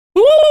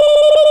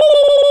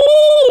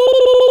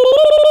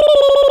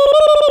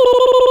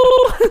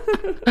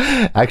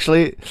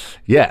Actually,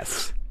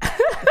 yes.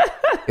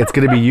 It's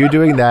going to be you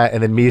doing that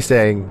and then me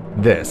saying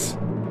this.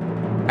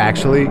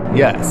 Actually,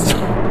 yes.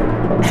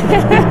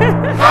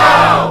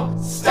 How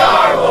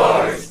Star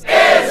Wars is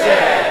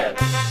it?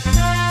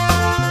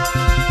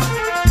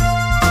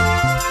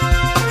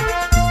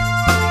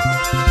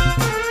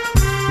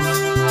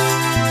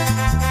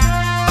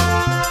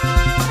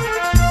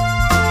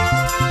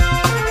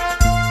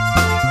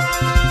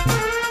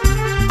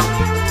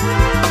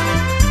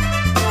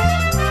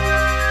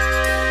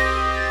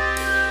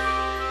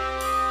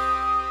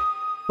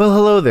 Well,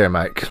 hello there,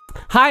 Mike.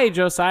 Hi,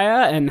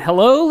 Josiah, and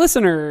hello,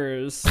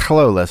 listeners.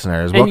 Hello,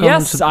 listeners. And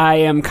yes, I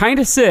am kind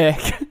of sick.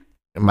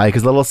 Mike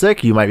is a little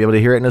sick. You might be able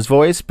to hear it in his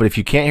voice, but if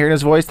you can't hear it in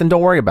his voice, then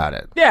don't worry about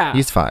it. Yeah.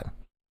 He's fine.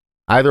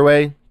 Either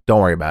way, don't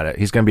worry about it.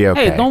 He's going to be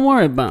okay. Hey, don't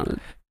worry about it.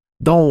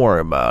 Don't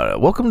worry about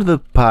it. Welcome to the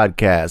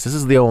podcast. This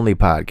is the only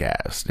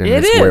podcast. And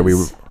It it's is.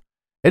 Where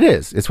it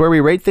is. It's where we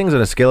rate things on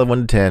a scale of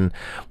 1 to 10.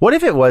 What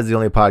if it was the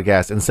only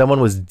podcast and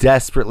someone was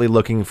desperately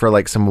looking for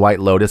like some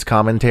White Lotus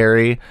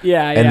commentary?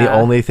 Yeah, And the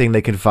only thing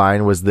they could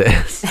find was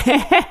this.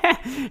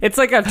 It's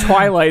like a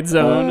Twilight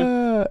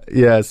Zone.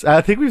 Yes,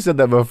 I think we've said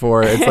that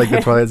before. It's like the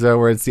Twilight Zone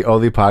where it's the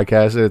only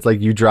podcast, and it's like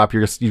you drop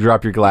your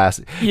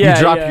glass, Yeah,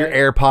 you drop yeah.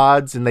 your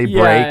AirPods, and they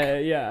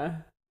break. Yeah.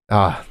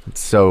 Ah, it's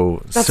so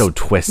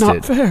twisted.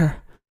 Not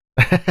fair.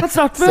 That's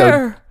not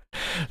fair.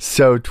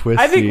 So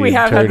twisted. I think we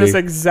have had this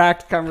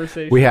exact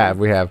conversation. We have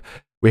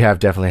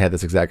definitely had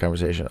this exact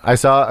conversation. I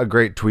saw a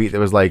great tweet that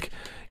was like,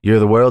 "You're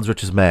the world's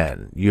richest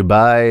man. You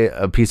buy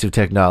a piece of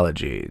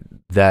technology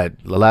that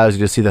allows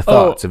you to see the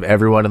thoughts of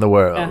everyone in the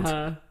world.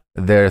 Uh-huh.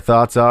 Their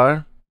thoughts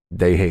are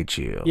they hate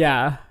you.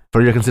 Yeah.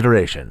 For your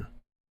consideration,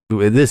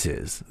 this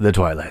is the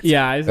Twilight Zone."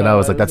 Yeah. And I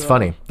was like, "That's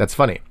funny. That's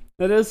funny."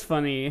 That is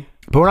funny.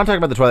 But we're not talking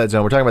about the Twilight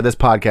Zone. We're talking about this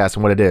podcast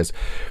and what it is.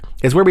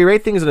 It's where we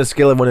rate things on a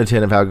scale of 1 to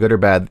 10 of how good or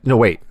bad. No,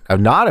 wait.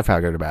 Not of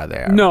how good or bad they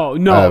are. No.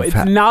 It's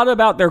not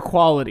about their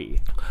quality.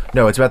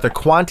 No, it's about the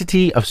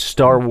quantity of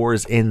Star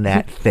Wars in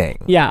that thing.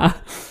 Yeah.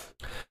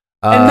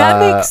 And that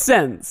makes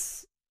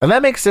sense. And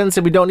that makes sense,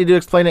 and we don't need to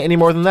explain it any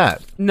more than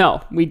that.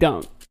 No, we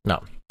don't.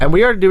 No. And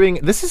we are doing...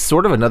 This is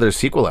sort of another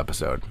sequel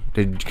episode.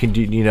 You know?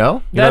 You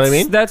know what I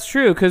mean? That's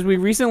true, because we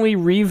recently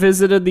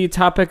revisited the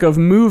topic of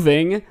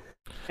moving.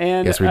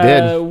 And yes, we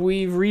did.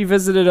 We've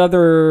revisited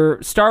other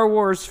Star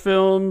Wars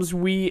films.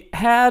 We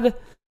did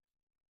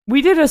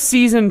a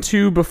season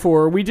 2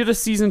 before. We did a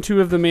season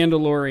 2 of The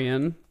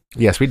Mandalorian.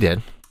 Yes, we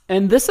did.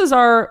 And this is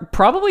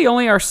probably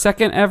only our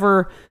second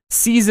ever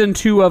season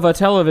 2 of a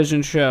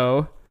television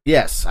show.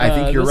 Yes, I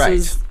think you're right.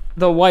 This is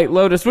The White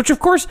Lotus, which of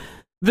course,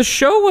 the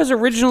show was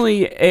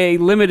originally a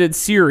limited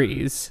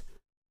series.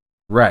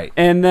 Right.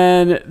 And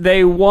then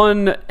they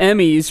won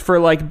Emmys for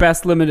like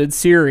best limited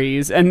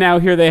series. And now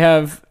here they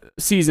have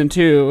season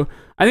 2.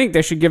 I think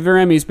they should give their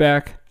Emmys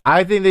back.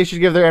 I think they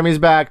should give their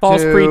Emmys back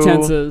False too,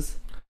 pretenses.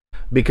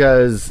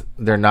 Because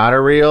they're not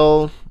a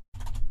real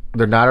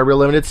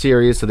limited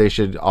series, so they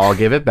should all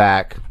give it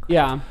back.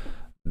 Yeah.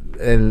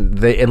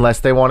 And unless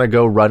they want to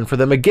go run for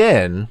them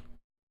again.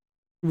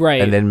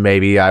 Right. And then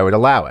maybe I would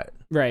allow it.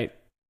 Right.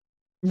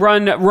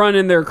 Run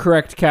in their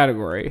correct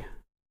category.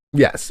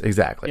 Yes,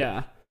 exactly.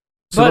 Yeah.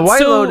 So the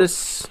White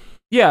Lotus...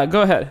 Yeah,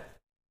 go ahead.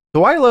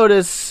 The White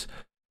Lotus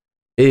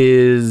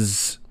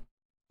is...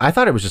 I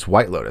thought it was just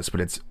White Lotus,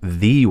 but it's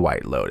The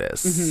White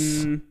Lotus.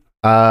 Mm-hmm.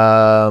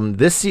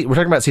 We're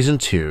talking about season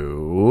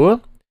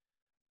 2.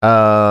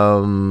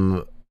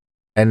 And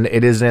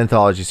it is an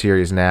anthology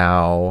series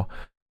now.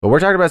 But we're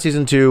talking about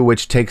season 2,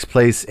 which takes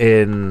place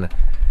in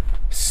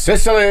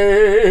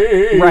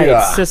Sicily.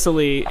 Right,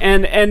 Sicily.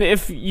 And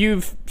if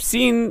you've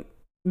seen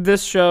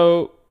this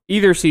show,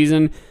 either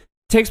season, it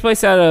takes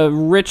place at a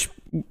rich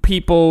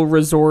people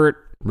resort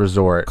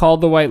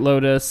called the White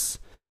Lotus.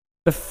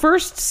 The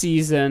first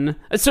season,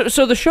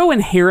 so the show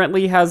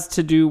inherently has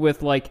to do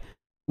with like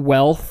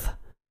wealth,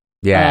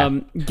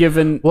 given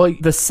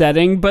the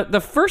setting. But the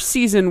first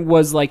season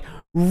was like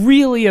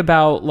really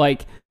about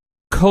like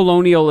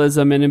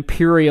colonialism and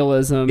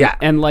imperialism,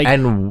 and like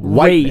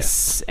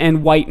race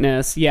and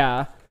whiteness,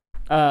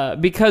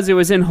 because it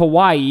was in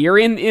Hawaii or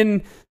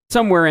in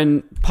somewhere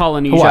in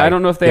Polynesia. Hawaii. I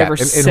don't know if they ever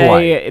say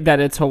Hawaii.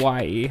 that it's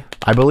Hawaii.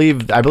 I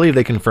believe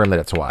they confirmed that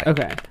it's Hawaii.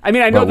 Okay. I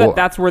mean, I know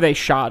that's where they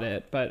shot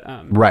it, but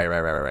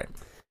Right.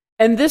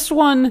 And this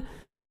one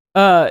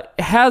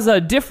has a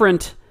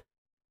different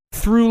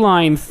through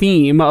line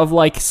theme of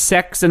like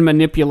sex and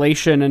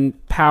manipulation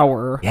and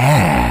power.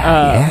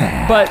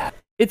 But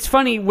it's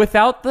funny,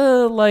 without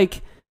the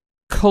like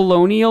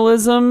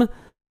colonialism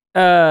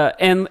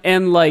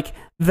and like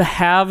the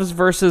haves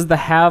versus the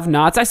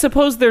have-nots. I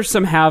suppose there's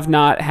some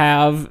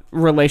have-not-have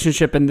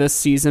relationship in this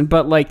season,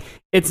 but like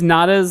it's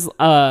not as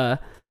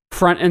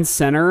front and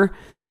center.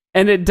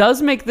 And it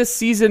does make this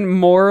season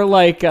more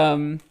like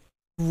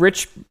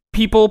rich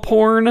people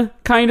porn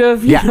kind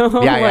of, you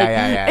know?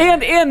 Yeah.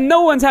 And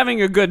no one's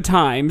having a good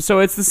time. So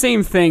it's the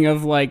same thing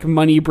of like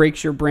money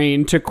breaks your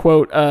brain, to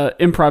quote a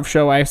improv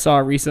show I saw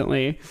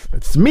recently.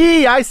 It's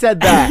me, I said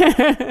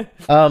that.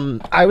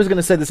 I was going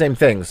to say the same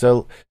thing.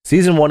 So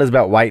season 1 is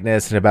about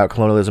whiteness and about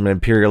colonialism and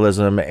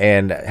imperialism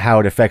and how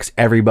it affects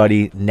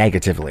everybody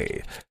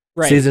negatively.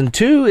 Right. Season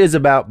 2 is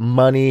about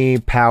money,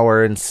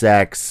 power, and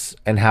sex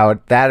and how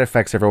that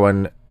affects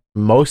everyone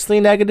mostly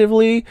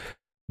negatively,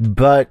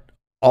 but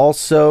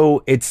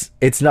also it's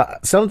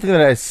not something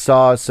that I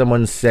saw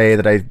someone say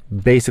that I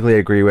basically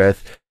agree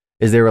with,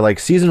 is they were like,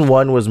 season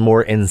 1 was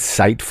more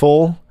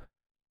insightful,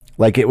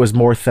 like it was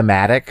more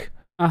thematic,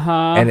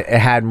 and it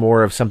had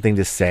more of something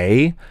to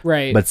say,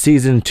 right? But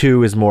season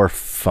 2 is more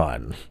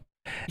fun.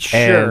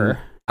 Sure. And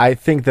I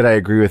think that I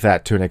agree with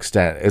that to an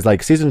extent. It's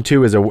like season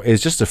 2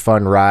 is just a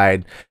fun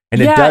ride,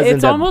 and it does.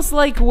 It's almost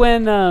like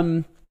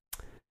when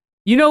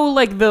you know,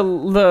 like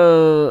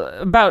the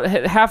about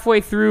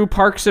halfway through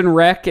Parks and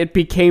Rec, it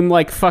became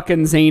like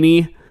fucking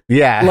zany.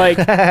 Yeah, like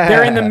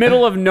they're in the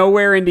middle of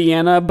nowhere,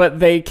 Indiana, but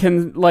they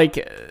can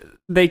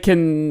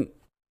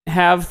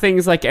have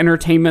things like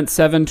Entertainment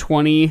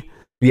 720.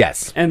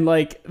 Yes, and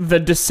like the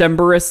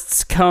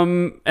Decemberists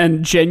come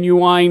and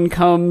Genuine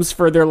comes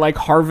for their like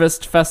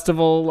harvest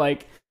festival.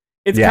 Like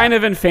it's kind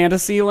of in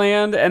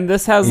Fantasyland, and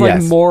this has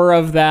like more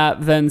of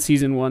that than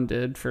season 1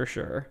 did for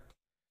sure.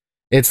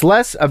 It's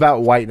less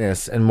about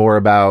whiteness and more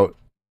about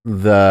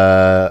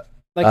the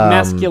like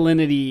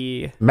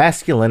masculinity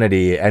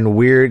and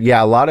weird.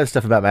 Yeah, a lot of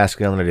stuff about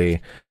masculinity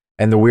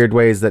and the weird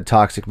ways that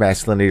toxic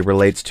masculinity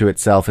relates to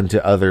itself and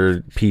to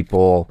other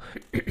people,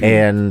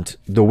 and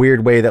the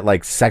weird way that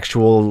like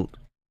sexual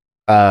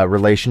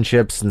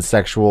relationships and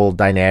sexual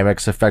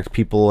dynamics affect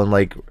people, and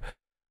like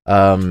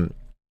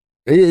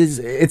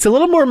it's a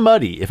little more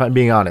muddy, if I'm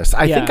being honest.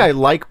 I think I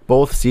like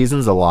both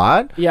seasons a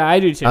lot. Yeah,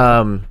 I do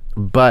too.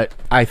 But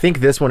I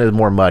think this one is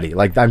more muddy.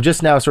 Like I'm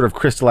just now sort of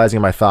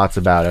crystallizing my thoughts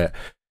about it,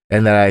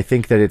 and that I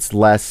think that it's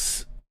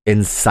less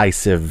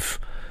incisive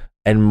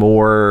and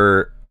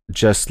more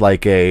just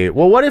like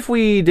well, what if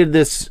we did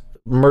this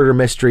murder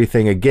mystery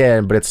thing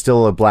again, but it's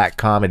still a black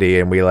comedy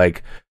and we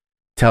like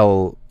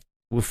tell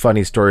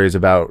funny stories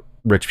about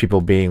rich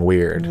people being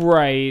weird.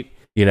 Right.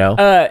 You know?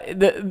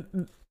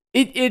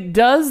 It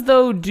does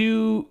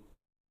though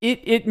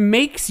it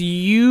makes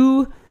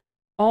you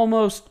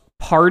almost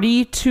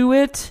party to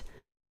it,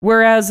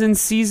 whereas in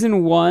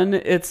season 1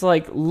 it's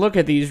like, look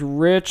at these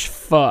rich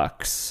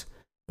fucks.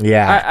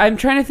 Yeah, I'm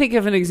trying to think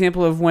of an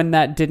example of when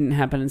that didn't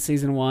happen in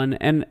season 1,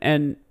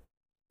 and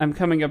I'm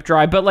coming up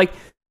dry, but like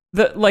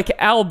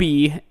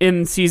Albie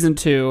in season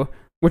 2,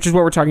 which is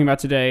what we're talking about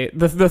today,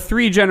 the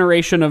 3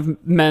 generation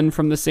of men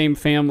from the same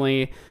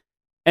family,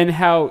 and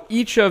how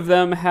each of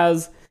them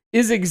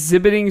is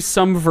exhibiting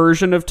some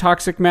version of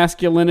toxic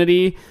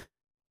masculinity.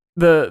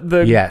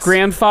 The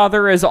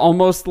grandfather is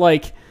almost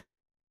like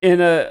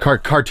in a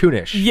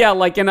cartoonish. Yeah,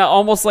 like in a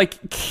almost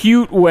like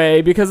cute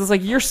way, because it's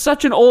like, you're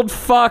such an old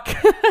fuck.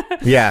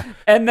 Yeah.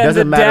 And then Doesn't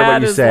the matter dad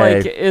what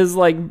you is say.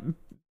 like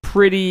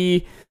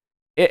pretty,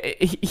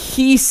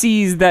 he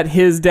sees that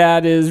his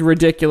dad is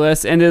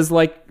ridiculous and is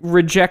like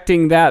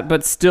rejecting that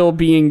but still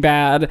being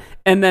bad.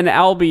 And then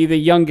Albie, the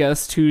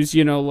youngest, who's,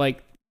 you know,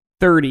 like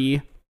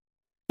 30,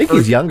 I think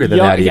he's younger than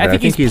that. Even. I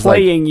think he's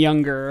playing like,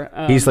 younger.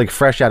 He's like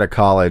fresh out of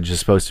college. Is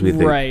supposed to be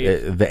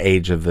the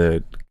age of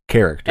the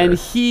character, and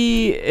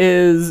he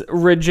is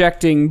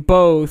rejecting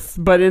both.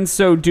 But in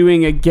so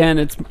doing, again,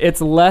 it's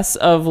less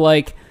of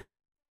like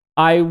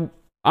I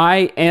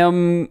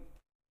am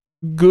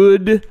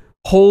good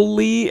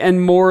wholly,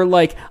 and more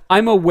like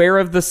I'm aware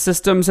of the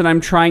systems and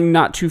I'm trying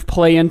not to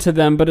play into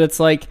them. But it's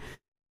like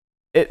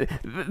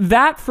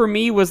that for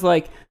me was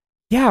like,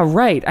 yeah,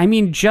 right. I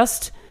mean,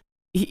 just.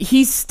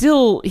 He's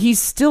still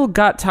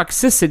got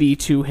toxicity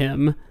to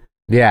him.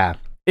 Yeah,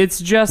 it's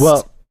just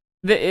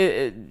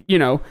you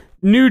know,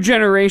 new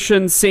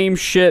generation, same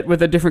shit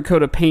with a different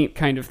coat of paint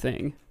kind of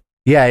thing.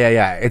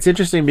 Yeah. It's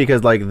interesting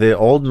because like the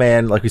old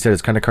man, like we said,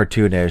 is kind of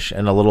cartoonish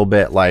and a little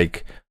bit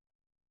like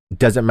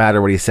doesn't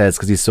matter what he says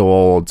because he's so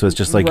old. So it's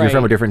just like, you're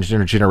from a different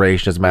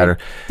generation, doesn't matter.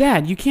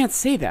 Dad, you can't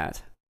say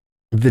that.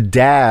 The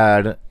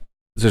dad,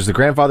 there's the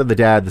grandfather, the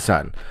dad, the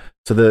son.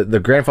 So the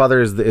grandfather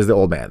is the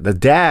old man. The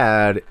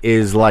dad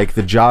is like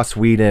the Joss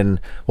Whedon,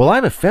 well,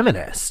 I'm a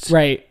feminist.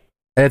 Right.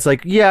 And it's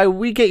like, yeah,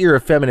 we get you're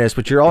a feminist,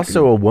 but you're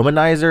also a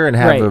womanizer and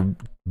have a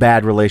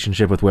bad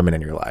relationship with women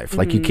in your life.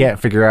 Like, you can't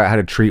figure out how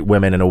to treat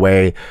women in a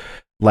way,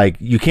 like,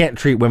 you can't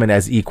treat women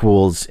as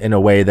equals in a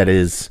way that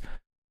is,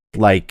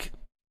 like,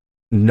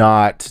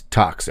 not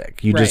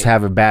toxic. You just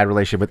have a bad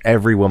relationship with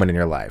every woman in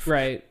your life.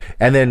 Right.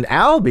 And then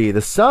Albie,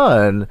 the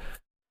son,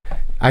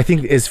 I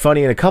think is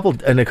funny in a couple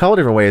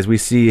different ways. We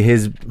see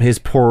his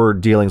poor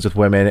dealings with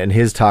women and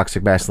his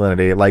toxic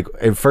masculinity. Like,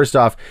 first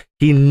off,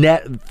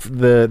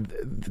 to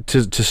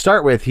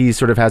start with, he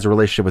sort of has a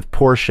relationship with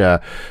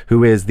Portia,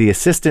 who is the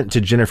assistant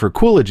to Jennifer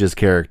Coolidge's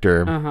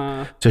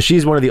character. So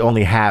she's one of the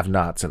only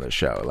have-nots in the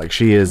show. Like,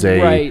 she is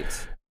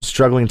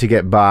struggling to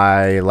get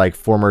by, like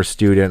former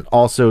student,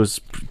 also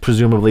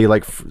presumably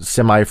like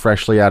semi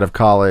freshly out of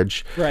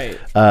college, right?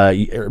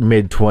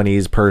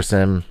 Mid-20s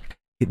person.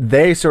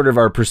 They sort of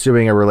are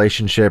pursuing a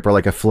relationship or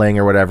like a fling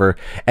or whatever,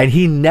 and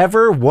he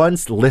never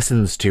once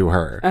listens to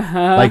her.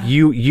 Like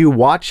you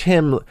watch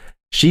him,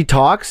 she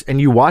talks, and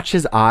you watch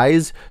his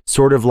eyes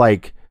sort of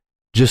like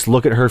just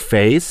look at her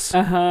face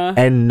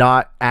and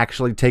not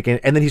actually take it.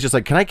 And then he's just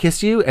like, "Can I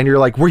kiss you?" And you're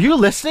like, "Were you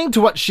listening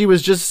to what she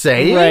was just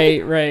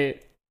saying?"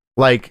 Right.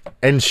 Like,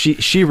 and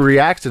she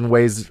reacts in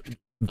ways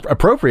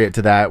appropriate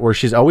to that, where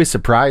she's always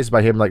surprised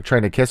by him like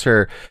trying to kiss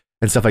her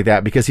and stuff like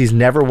that, because he's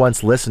never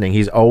once listening.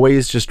 He's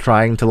always just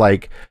trying to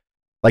like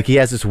he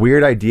has this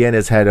weird idea in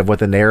his head of what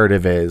the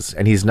narrative is,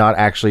 and he's not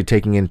actually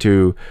taking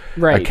into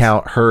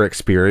account her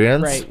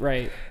experience.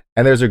 Right.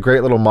 And there's a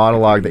great little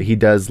monologue that he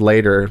does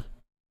later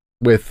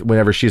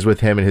whenever she's with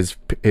him and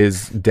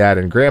his dad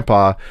and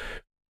grandpa,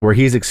 where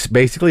he's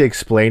basically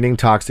explaining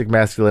toxic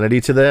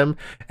masculinity to them,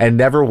 and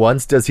never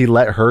once does he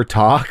let her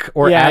talk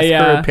or ask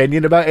her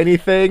opinion about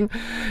anything.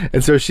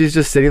 And so she's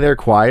just sitting there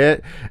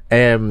quiet,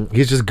 and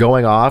he's just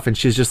going off, and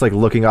she's just like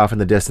looking off in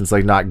the distance,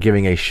 like not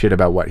giving a shit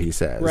about what he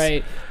says.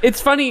 Right.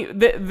 It's funny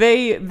that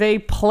they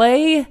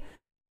play,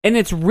 and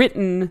it's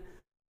written,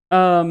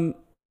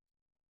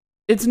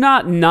 it's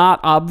not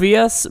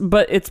obvious,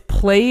 but it's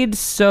played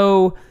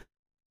so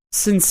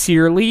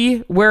sincerely,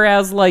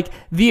 whereas like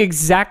the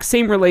exact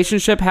same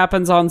relationship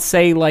happens on,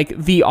 say, like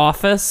The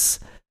Office,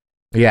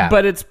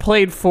 but it's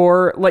played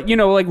for like, you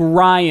know, like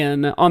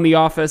Ryan on The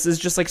Office is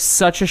just like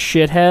such a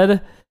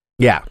shithead,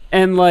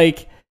 and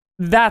like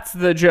that's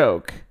the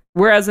joke,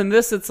 whereas in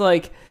this it's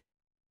like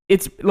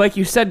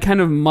you said, kind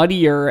of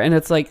muddier, and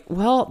it's like,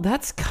 well,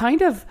 that's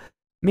kind of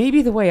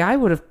maybe the way I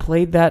would have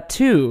played that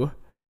too,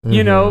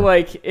 you know,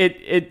 like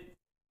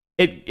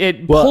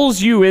it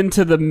pulls you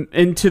into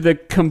the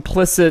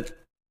complicit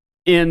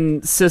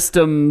in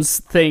systems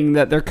thing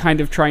that they're kind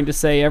of trying to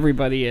say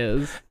everybody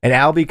is. And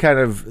Albie, kind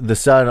of the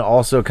son,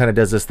 also kind of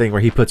does this thing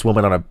where he puts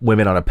women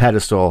on a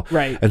pedestal,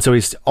 right? And so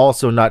he's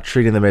also not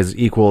treating them as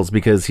equals,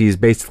 because he's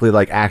basically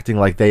like acting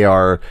like they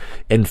are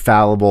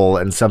infallible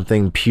and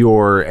something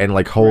pure and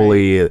like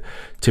holy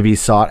to be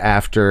sought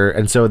after.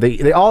 And so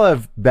they all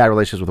have bad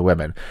relationships with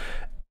women.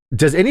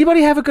 Does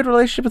anybody have a good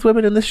relationship with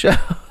women in this show?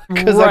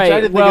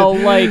 Right. Well,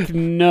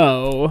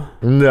 no.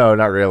 No,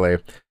 not really.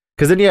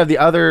 Because then you have the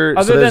other...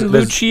 Other than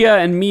Lucia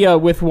and Mia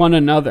with one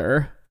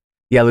another.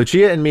 Yeah,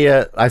 Lucia and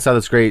Mia, I saw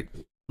this great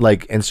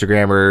like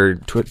Instagram or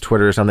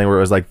Twitter or something where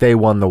it was like, they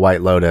won the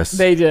White Lotus.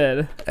 They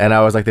did. And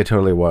I was like, they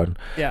totally won.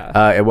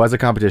 Yeah. It was a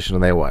competition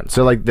and they won.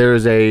 So like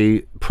there's a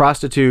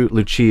prostitute,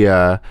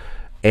 Lucia,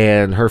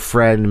 and her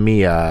friend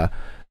Mia,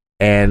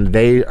 and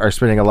they are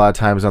spending a lot of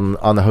times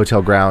on the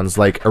hotel grounds,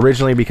 like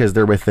originally because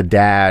they're with the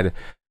dad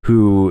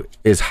who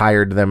has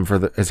hired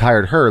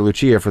her,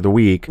 Lucia, for the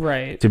week,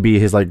 right, to be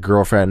his like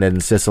girlfriend in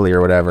Sicily or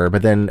whatever,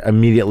 but then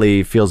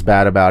immediately feels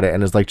bad about it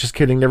and is like, just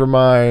kidding, never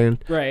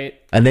mind. Right.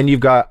 And then you've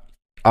got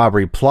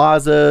Aubrey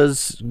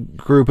Plaza's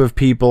group of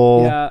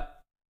people,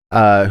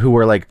 who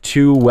are like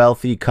two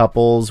wealthy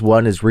couples.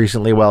 One is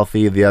recently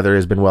wealthy, the other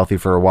has been wealthy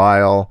for a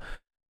while,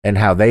 and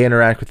how they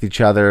interact with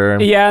each other.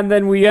 Yeah, and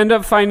then we end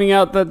up finding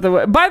out that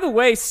by the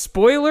way,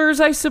 spoilers,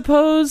 I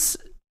suppose.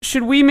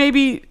 Should we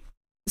maybe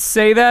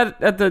say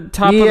that at the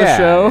top of the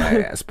show?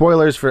 Yeah.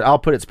 Spoilers I'll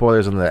put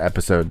spoilers on the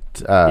episode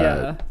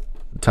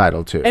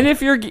title too. And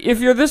if you're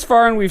this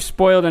far and we've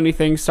spoiled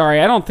anything,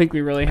 sorry, I don't think we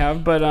really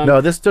have, but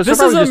no, this is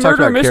a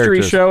murder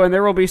mystery show, and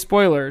there will be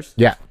spoilers.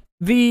 Yeah.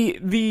 We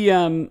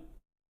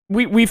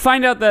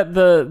find out that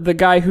the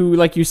guy who,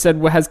 like you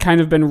said, has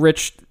kind of been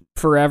rich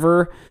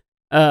forever,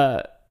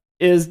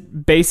 is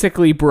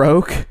basically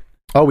broke.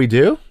 Oh, we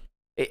do?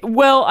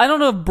 Well, I don't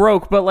know if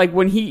broke, but like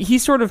when he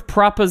sort of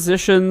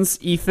propositions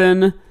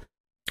Ethan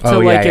to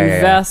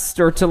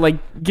invest or to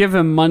like give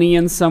him money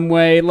in some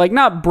way, like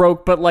not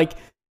broke, but like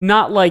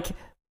not like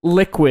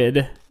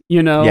liquid,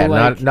 you know? Yeah,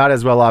 like, not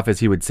as well off as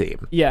he would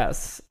seem.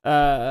 Yes.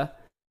 And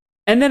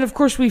then of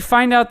course we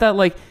find out that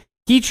like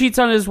he cheats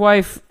on his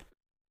wife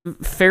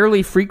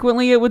fairly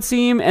frequently, it would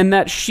seem, and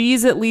that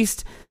she's at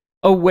least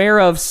aware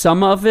of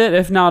some of it,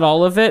 if not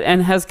all of it,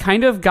 and has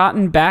kind of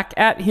gotten back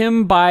at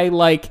him by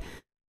like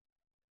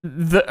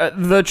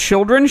the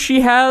children she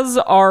has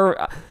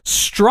are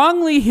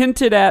strongly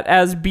hinted at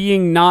as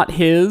being not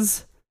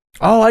his.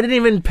 Oh, I didn't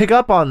even pick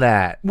up on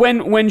that.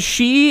 When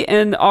she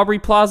and Aubrey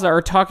Plaza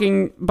are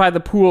talking by the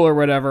pool or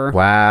whatever.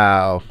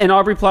 Wow. And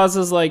Aubrey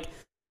Plaza's like,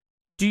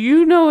 do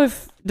you know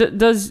if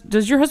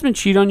does your husband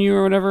cheat on you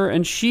or whatever?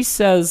 And she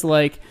says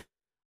like,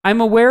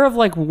 I'm aware of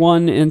like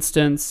one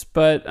instance,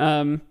 but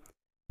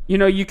you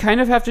know, you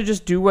kind of have to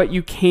just do what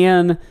you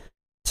can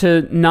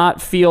to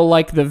not feel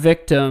like the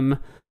victim.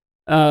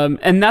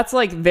 And that's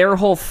like their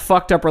whole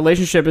fucked up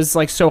relationship is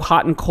like so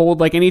hot and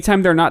cold. Like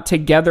anytime they're not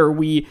together,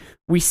 we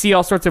see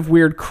all sorts of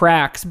weird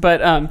cracks.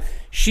 But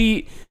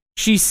she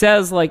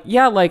says like,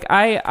 yeah, like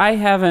I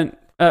haven't,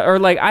 or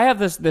like I have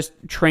this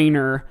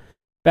trainer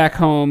back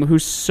home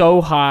who's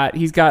so hot.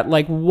 He's got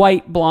like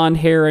white blonde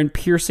hair and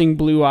piercing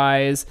blue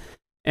eyes.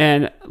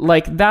 And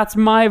like that's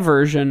my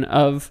version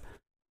of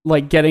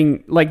like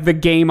getting like the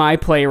game I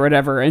play or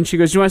whatever. And she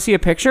goes, "Do you want to see a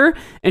picture?"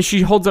 And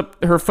she holds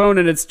up her phone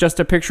and it's just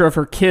a picture of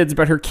her kids,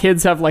 but her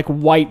kids have like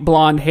white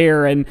blonde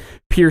hair and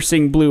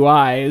piercing blue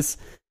eyes.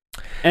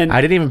 And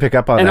I didn't even pick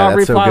up on and that.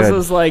 Aubrey That's so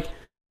Plaza's good. like,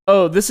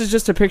 "Oh, this is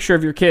just a picture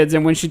of your kids."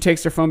 And when she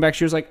takes her phone back,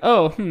 she was like,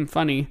 "Oh,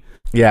 funny."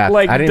 Yeah,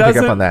 Like, I didn't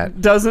pick up on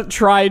that. Doesn't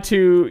try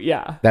to,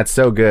 yeah. That's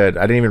so good.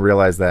 I didn't even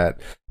realize that.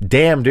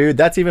 Damn, dude,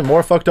 that's even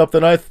more fucked up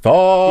than I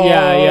thought.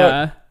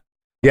 Yeah.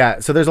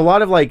 Yeah, so there's a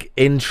lot of like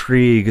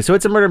intrigue. So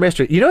it's a murder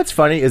mystery. You know what's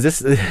funny is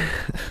this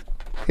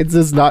it's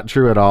just not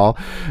true at all.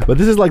 But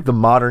this is like the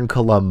modern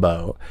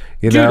Columbo,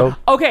 Dude, know?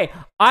 Okay,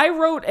 I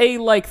wrote a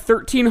like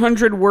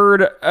 1,300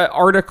 word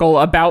article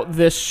about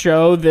this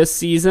show this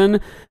season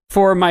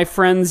for my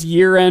friend's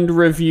year-end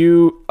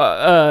review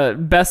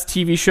best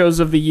TV shows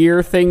of the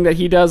year thing that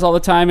he does all the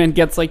time and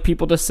gets like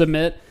people to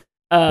submit.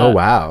 Oh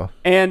wow.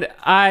 And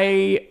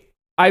I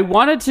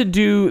wanted to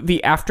do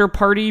the after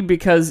party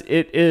because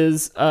it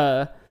is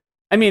they're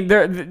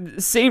the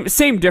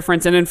same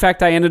difference, and in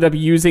fact I ended up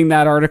using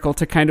that article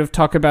to kind of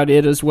talk about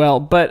it as well.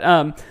 But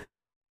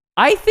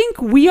I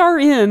think we are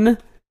in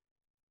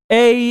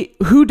a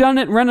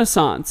whodunit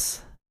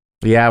renaissance.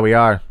 Yeah, we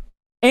are.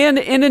 And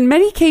in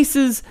many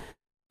cases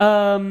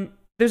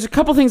there's a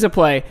couple things at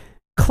play.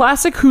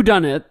 Classic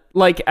whodunit,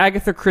 like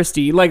Agatha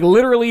Christie, like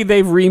literally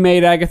they've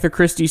remade Agatha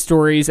Christie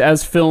stories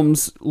as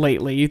films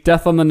lately,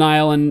 Death on the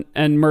Nile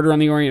and Murder on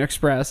the Orient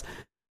Express.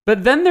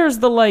 But then there's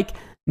the like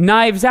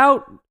Knives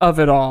Out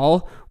of it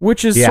all,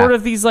 which is sort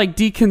of these like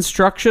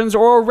deconstructions,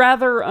 or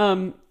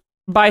rather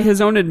by his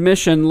own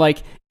admission,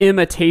 like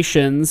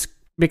imitations,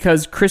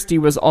 because Christie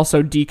was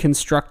also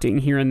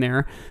deconstructing here and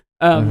there.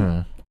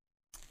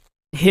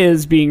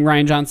 His being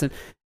Rian Johnson.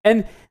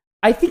 And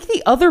I think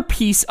the other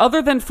piece,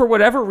 other than for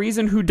whatever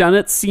reason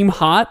whodunits seem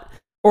hot,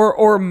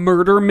 or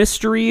murder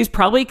mysteries,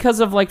 probably because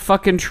of like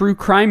fucking true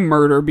crime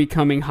murder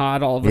becoming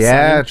hot all of a sudden.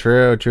 Yeah,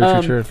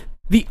 true.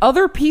 The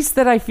other piece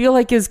that I feel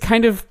like is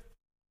kind of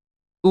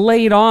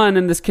laid on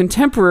in this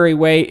contemporary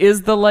way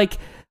is the like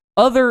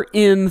other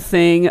in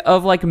thing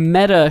of like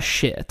meta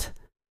shit.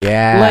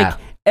 Yeah. Like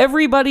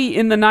everybody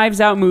in the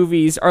Knives Out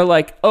movies are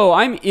like, "Oh,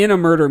 I'm in a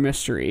murder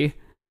mystery."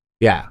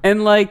 Yeah.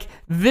 And like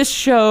this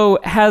show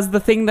has the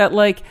thing that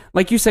like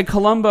you said,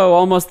 Columbo,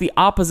 almost the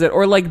opposite,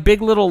 or like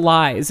Big Little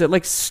Lies. It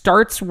like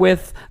starts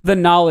with the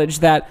knowledge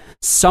that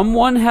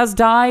someone has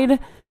died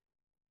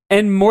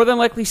and more than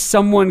likely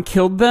someone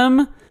killed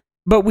them,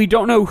 but we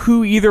don't know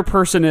who either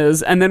person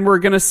is. And then we're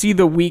going to see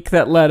the week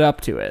that led up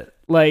to it.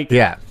 Like,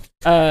 yeah,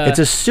 it's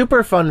a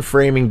super fun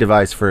framing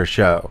device for a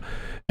show.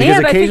 Because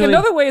and I think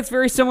another way it's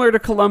very similar to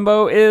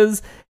Columbo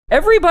is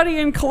everybody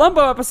in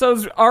Columbo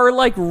episodes are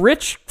like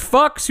rich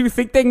fucks who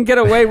think they can get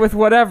away with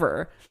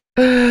whatever.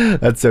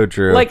 That's so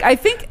true. Like, I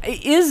think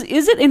is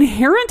it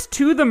inherent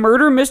to the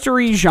murder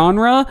mystery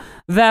genre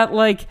that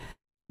like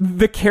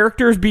the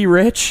characters be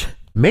rich?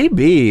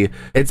 Maybe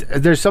is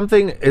there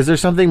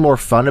something more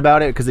fun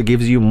about it because it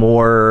gives you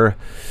more.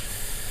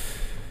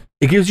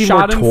 It gives you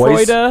more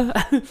toys.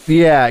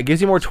 Yeah, it gives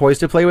you more toys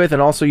to play with,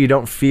 and also you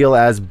don't feel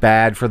as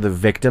bad for the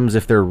victims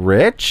if they're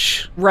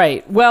rich.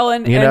 Right. Well,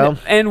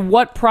 and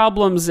what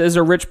problems is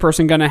a rich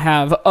person going to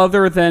have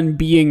other than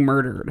being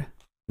murdered?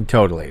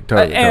 Totally.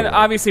 And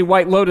obviously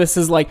White Lotus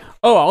is like,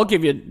 "Oh, I'll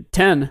give you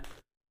 10.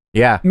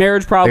 Yeah.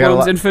 Marriage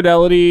problems,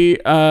 infidelity,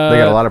 they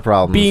got a lot of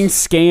problems. Being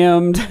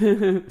scammed.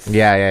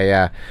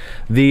 Yeah.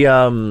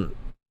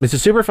 It's a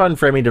super fun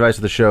framing device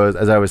of the show,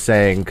 as I was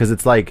saying, because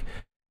it's like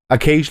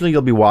occasionally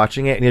you'll be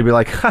watching it and you'll be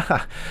like,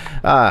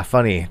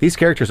 funny. These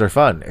characters are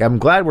fun. I'm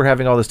glad we're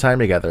having all this time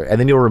together. And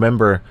then you'll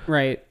remember,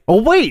 right?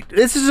 Oh, wait,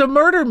 this is a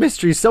murder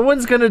mystery.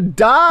 Someone's going to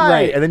die.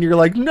 Right. And then you're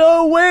like,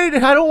 no, wait,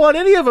 I don't want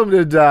any of them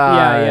to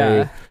die.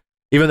 Yeah.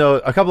 Even though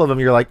a couple of them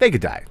you're like, they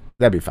could die.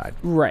 That'd be fine.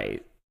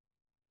 Right.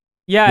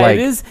 Yeah, like,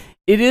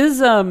 it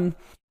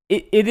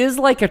is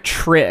like a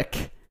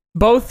trick.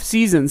 Both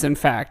seasons, in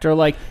fact, are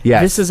like,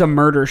 this is a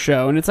murder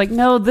show. And it's like,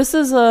 no, this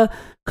is a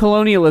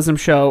colonialism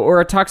show,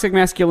 or a toxic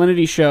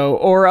masculinity show,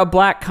 or a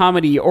black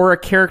comedy, or a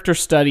character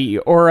study,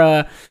 or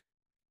a...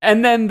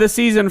 And then the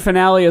season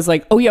finale is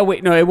like, oh yeah,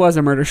 wait, no, it was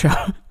a murder show.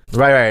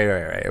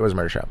 Right. It was a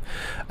murder show.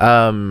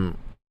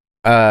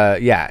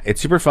 Yeah, it's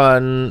super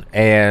fun,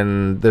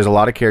 and there's a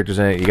lot of characters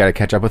in it. You got to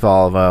catch up with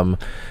all of them,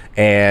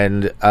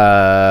 and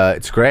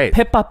it's great.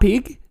 Peppa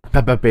Pig.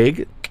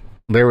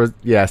 There was,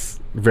 yes,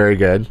 very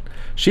good.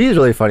 She's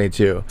really funny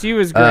too. She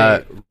was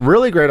great.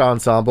 Really great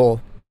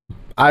ensemble.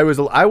 I was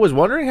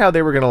wondering how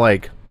they were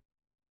gonna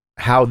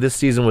how this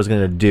season was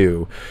gonna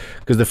do,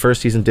 because the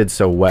first season did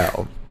so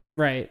well.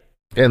 Right.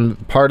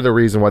 And part of the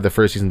reason why the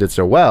first season did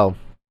so well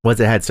was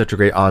it had such a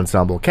great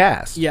ensemble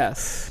cast.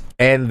 Yes.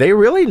 And they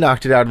really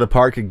knocked it out of the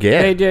park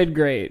again. They did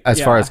great.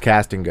 As far as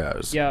casting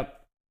goes.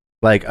 Yep.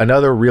 Like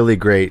another really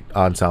great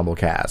ensemble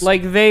cast.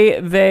 Like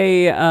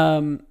they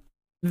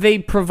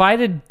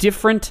provided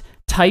different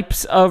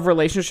types of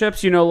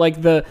relationships,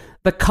 like the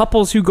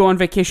couples who go on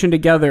vacation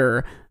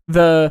together,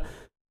 the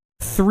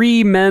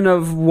 3 men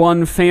of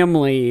one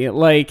family,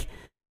 like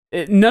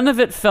none of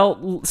it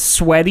felt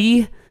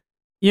sweaty.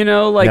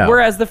 No.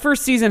 Whereas the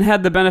first season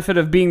had the benefit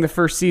of being the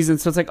first season,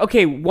 so it's like,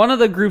 okay, one of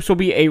the groups will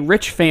be a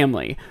rich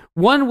family.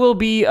 One will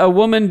be a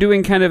woman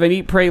doing kind of an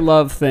eat, pray,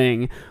 love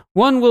thing.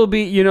 One will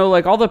be,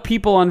 all the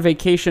people on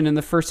vacation in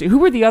the first season. Who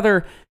were the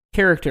other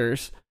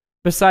characters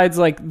besides,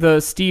 the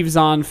Steve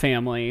Zahn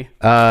family?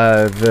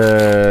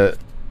 The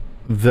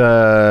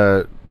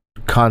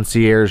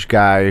concierge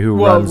guy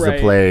who runs the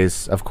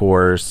place, of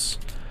course.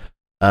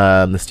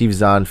 The Steve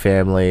Zahn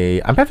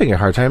family. I'm having a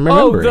hard time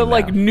remembering. Oh,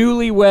 the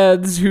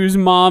newlyweds whose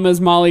mom is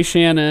Molly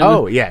Shannon.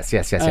 Oh, yes.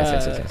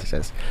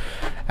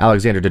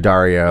 Alexander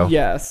Daddario.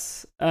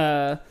 Yes.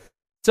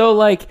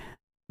 So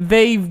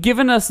they've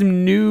given us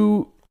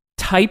new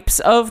types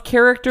of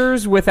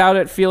characters without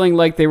it feeling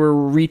like they were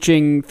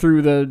reaching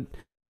through the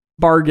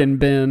bargain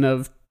bin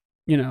of,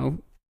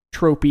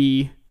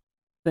 tropey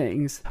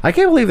things. I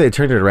can't believe they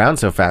turned it around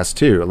so fast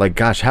too.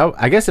 Gosh, how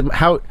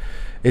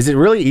is it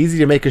really easy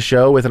to make a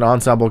show with an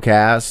ensemble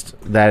cast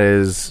that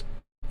is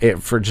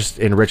it for just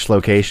in rich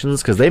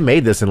locations? Because they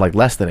made this in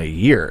less than a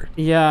year.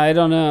 Yeah, I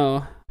don't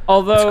know.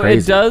 Although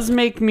it does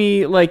make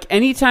me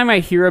anytime I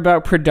hear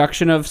about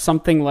production of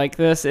something like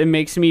this, it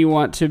makes me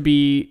want to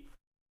be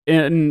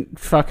in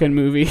fucking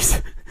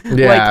movies.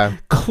 Yeah.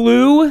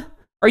 Clue?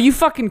 Are you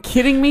fucking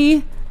kidding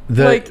me?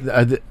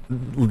 The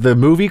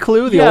movie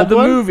Clue? The old the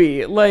one?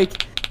 movie.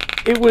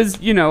 It was,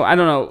 I don't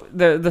know,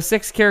 the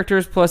 6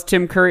 characters plus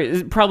Tim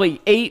Curry, probably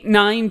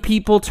 8-9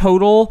 people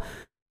total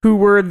who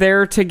were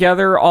there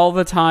together all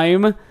the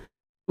time.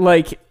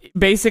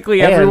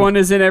 Basically everyone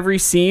is in every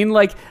scene.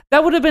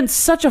 That would have been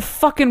such a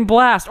fucking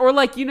blast. Or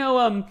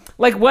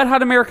Wet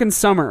Hot American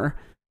Summer.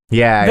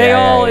 Yeah, they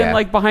all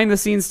in behind the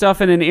scenes stuff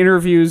and in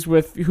interviews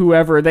with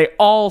whoever, they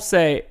all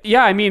say,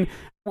 yeah, I mean,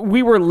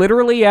 we were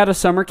literally at a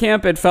summer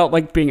camp. It felt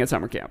like being at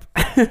summer camp.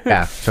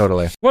 Yeah,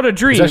 totally. What a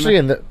dream. Especially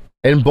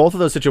in both of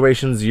those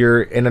situations,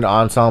 you're in an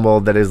ensemble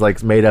that is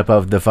made up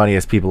of the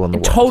funniest people in the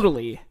world.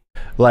 Totally.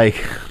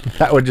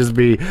 That would just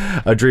be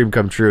a dream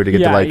come true to get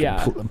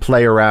to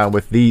play around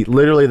with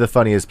literally the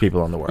funniest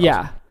people in the world.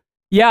 Yeah.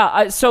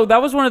 Yeah. So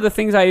that was one of the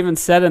things I even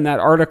said in that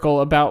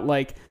article about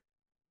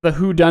the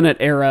whodunit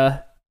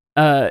era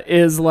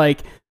is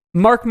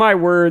mark my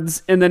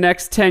words, in the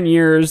next 10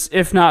 years,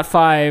 if not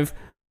 5,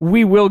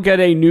 we will get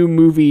a new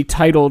movie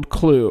titled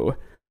Clue.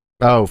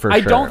 Oh, for sure.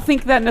 I don't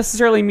think that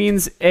necessarily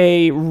means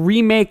a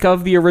remake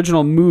of the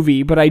original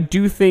movie, but I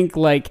do think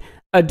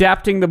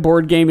adapting the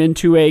board game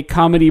into a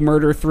comedy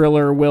murder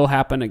thriller will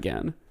happen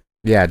again.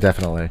 Yeah,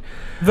 definitely.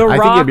 The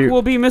Rock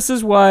will be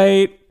Mrs.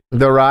 White.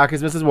 The Rock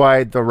is Mrs.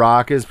 White. The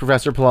Rock is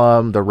Professor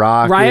Plum. The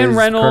Rock Ryan is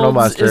Reynolds Colonel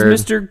Mustard.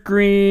 is Mr.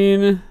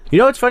 Green. You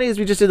know what's funny is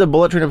we just did the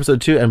Bullet Train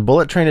episode 2, and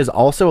Bullet Train is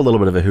also a little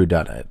bit of a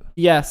whodunit.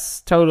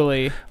 Yes,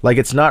 totally.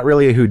 It's not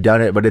really a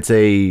whodunit, but it's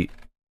a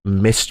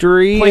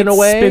mystery Plate in a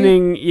way.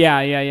 Spinning.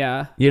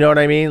 Yeah. You know what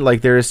I mean?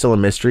 There is still a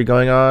mystery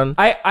going on.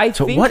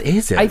 So think, what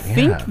is it? I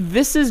think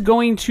this is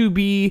going to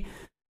be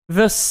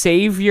the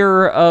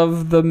savior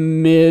of the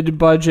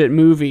mid-budget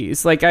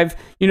movies. There's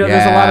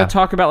a lot of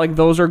talk about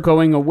those are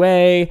going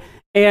away.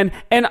 And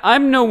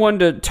I'm no one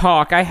to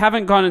talk. I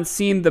haven't gone and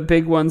seen the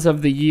big ones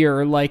of the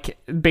year,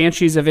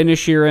 Banshees of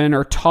Inisherin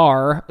or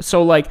Tar.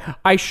 So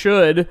I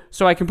should,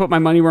 so I can put my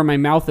money where my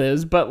mouth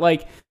is.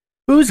 But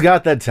who's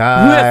got the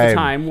time? Who has the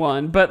time?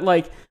 One, but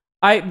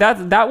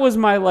that was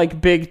my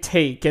big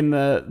take in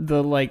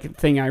the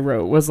thing I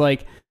wrote was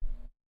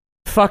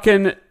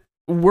fucking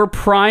we're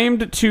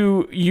primed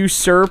to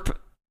usurp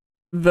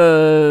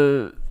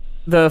the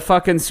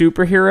fucking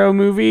superhero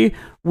movie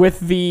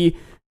with the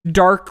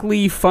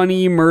darkly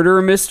funny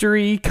murder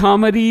mystery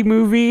comedy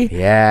movie.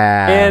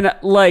 Yeah. And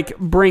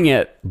bring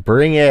it.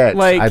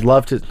 I'd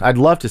love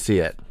to see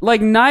it.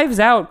 Knives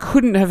Out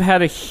couldn't have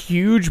had a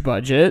huge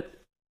budget.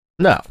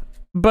 No.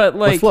 But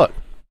let's look.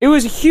 It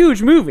was a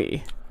huge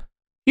movie.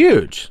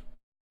 Huge.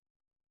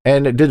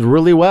 And it did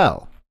really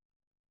well.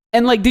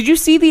 And did you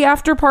see The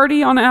After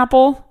Party on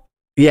Apple?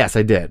 Yes,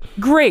 I did.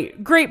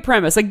 Great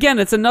premise. Again,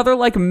 it's another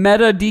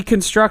meta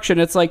deconstruction.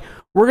 It's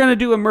we're going to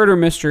do a murder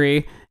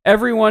mystery.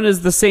 Everyone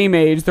is the same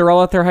age. They're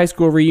all at their high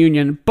school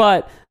reunion.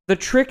 But the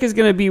trick is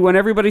going to be when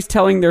everybody's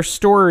telling their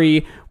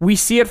story, we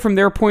see it from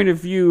their point of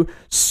view,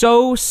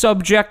 so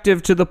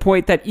subjective to the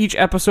point that each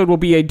episode will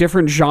be a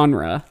different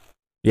genre.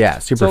 Yeah,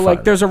 super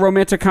fun. There's a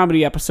romantic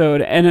comedy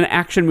episode and an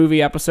action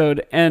movie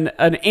episode and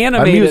an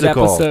animated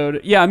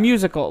episode. Yeah, a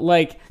musical.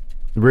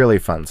 Really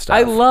fun stuff.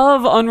 I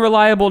love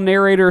unreliable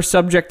narrator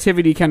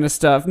subjectivity kind of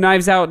stuff.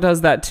 Knives Out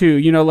does that too.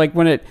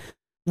 When it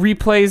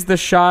replays the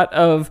shot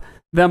of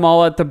them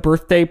all at the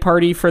birthday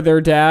party for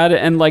their dad,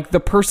 and the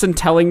person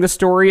telling the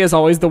story is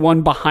always the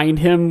one behind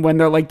him when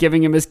they're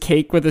giving him his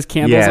cake with his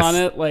candles on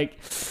it.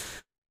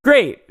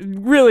 Great.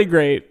 Really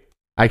great.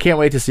 I can't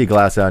wait to see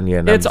Glass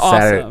Onion. It's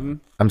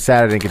awesome. I'm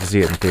sad I didn't get to see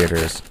it in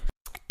theaters.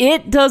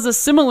 It does a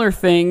similar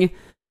thing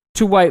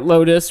to White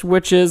Lotus,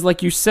 which is,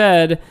 like you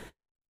said,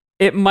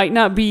 it might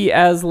not be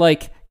as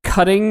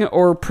cutting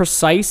or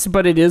precise,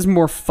 but it is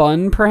more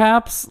fun,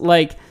 perhaps.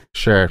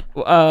 Sure.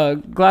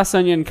 Glass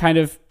Onion kind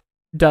of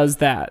does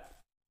that.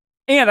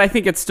 And I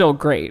think it's still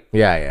great.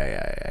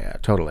 Yeah,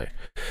 totally.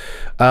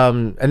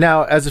 And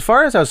now, as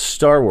far as how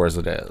Star Wars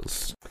it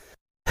is,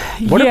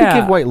 what did we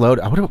give White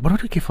Lotus? What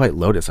did we give White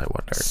Lotus, I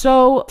wonder?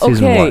 So,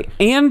 okay,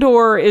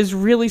 Andor is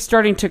really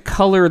starting to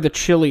color the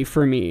chili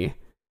for me.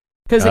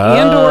 Because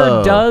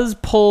Andor does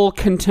pull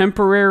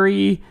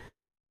contemporary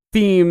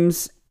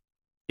themes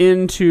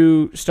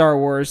into Star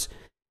Wars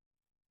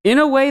in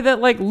a way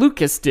that, like,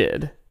 Lucas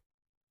did.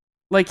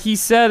 Like he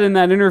said in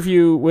that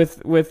interview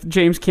with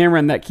James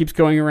Cameron that keeps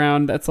going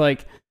around, that's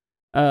like,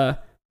 I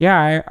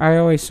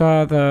always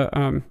saw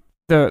the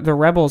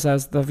rebels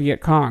as the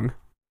Viet Cong.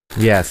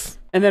 Yes.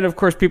 And then, of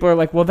course, people are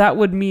like, well, that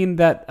would mean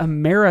that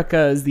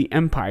America is the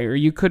empire.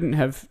 You couldn't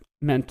have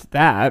meant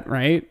that,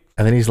 right?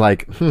 And then he's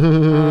like,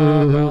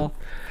 well.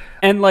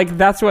 And, like,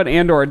 that's what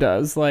Andor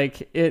does.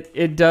 Like,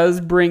 it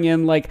does bring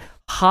in, like,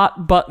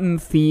 hot button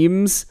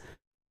themes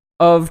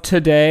of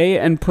today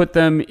and put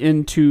them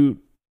into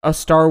a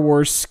Star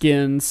Wars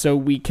skin so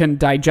we can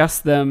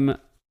digest them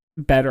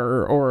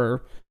better,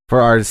 or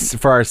for our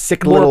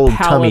sick little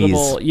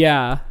tummies.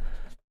 Yeah,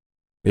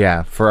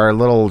 for our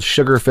little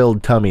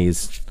sugar-filled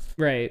tummies.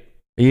 Right.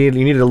 You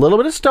needed a little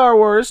bit of Star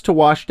Wars to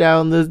wash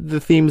down the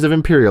themes of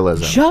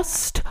imperialism.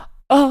 Just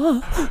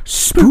a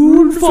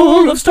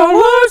spoonful of Star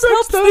Wars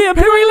helps the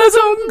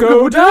imperialism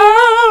go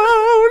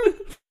down.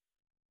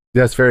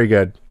 That's very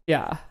good.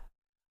 Yeah.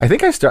 I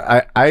think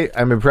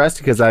I'm impressed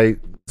because I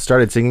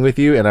started singing with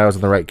you and I was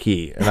in the right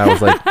key and I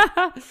was like,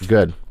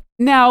 good.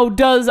 Now,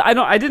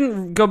 I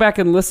didn't go back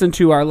and listen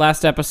to our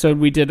last episode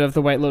we did of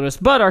The White Lotus,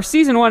 but our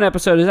season 1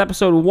 episode is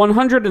episode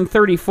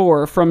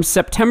 134 from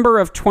September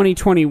of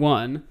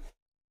 2021.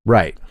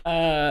 Right.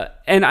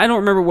 And I don't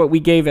remember what we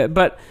gave it,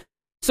 but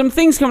some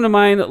things come to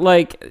mind,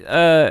 like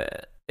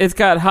it's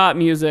got hot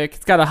music,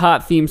 it's got a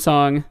hot theme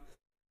song.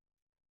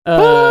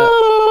 Yeah,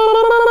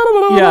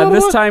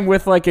 this time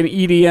with like an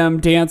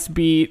EDM dance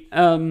beat.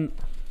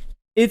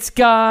 It's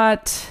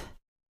got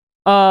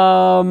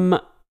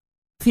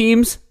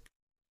themes.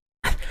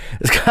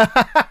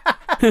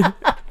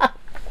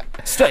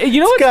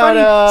 You know what's funny?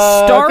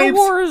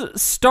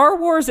 Star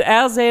Wars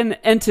as an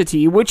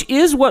entity, which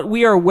is what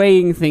we are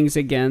weighing things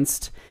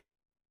against,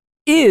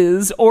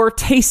 is or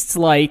tastes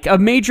like a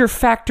major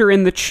factor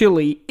in the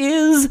chili,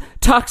 is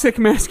toxic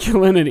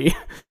masculinity.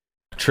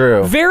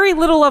 True. Very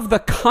little of the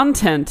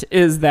content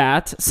is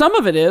that. Some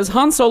of it is.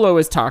 Han Solo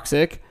is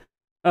toxic.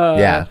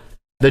 Yeah.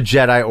 The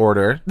Jedi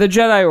Order.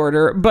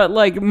 But,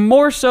 like,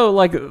 more so,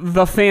 like,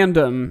 the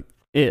fandom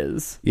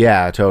is.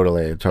 Yeah,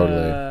 totally.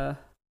 So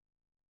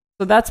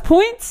that's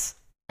points?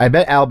 I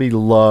bet Albie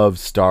loves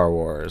Star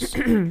Wars.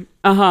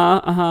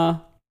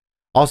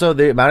 Also,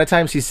 the amount of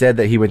times he said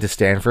that he went to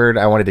Stanford,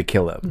 I wanted to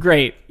kill him.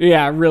 Great.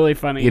 Yeah, really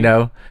funny. You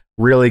know?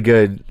 Really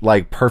good,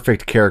 like,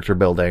 perfect character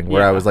building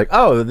where I was like,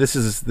 oh,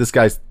 this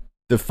guy's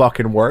the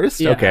fucking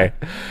worst? Yeah. Okay.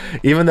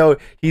 Even though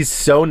he's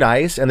so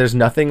nice and there's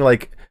nothing,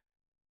 like,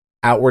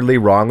 outwardly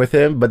wrong with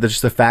him, but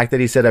just the fact that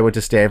he said I went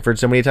to Stanford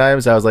so many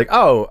times, I was like,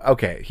 oh,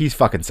 okay, he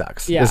fucking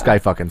sucks. Yeah. This guy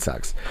fucking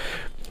sucks.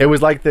 It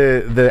was like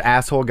the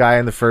asshole guy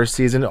in the first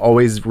season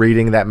always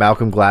reading that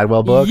Malcolm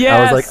Gladwell book. Yes.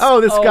 I was like, oh,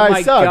 this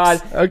guy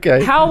sucks. God. Okay,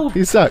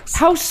 he sucks.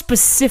 How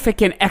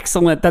specific and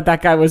excellent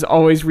that guy was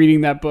always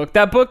reading that book.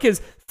 That book is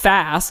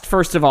fast,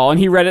 first of all, and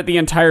he read it the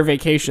entire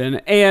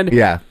vacation, and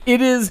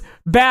it is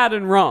bad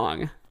and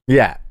wrong.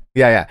 Yeah.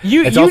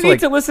 You need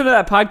to listen to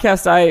that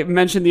podcast I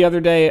mentioned the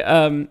other day,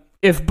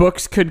 If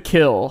Books Could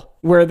Kill,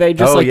 where they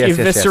just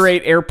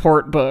eviscerate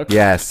airport books.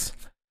 Yes.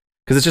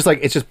 Because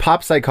it's just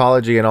pop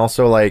psychology and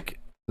also like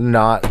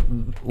not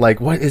like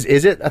what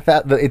is it?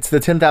 It's the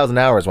 10,000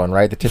 hours one,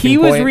 right? The tipping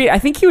point. I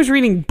think he was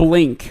reading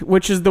Blink,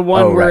 which is the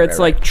one where it's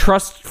like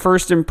trust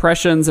first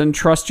impressions and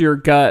trust your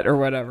gut or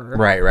whatever.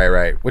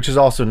 Right. Which is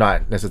also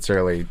not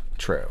necessarily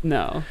true.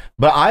 No.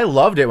 But I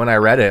loved it when I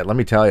read it. Let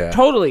me tell you.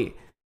 Totally.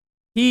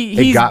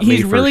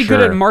 He's really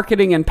good at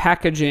marketing and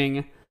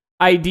packaging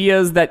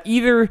ideas that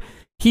either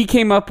he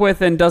came up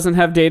with and doesn't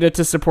have data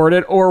to support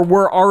it, or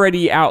were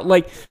already out.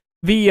 Like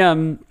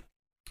the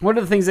one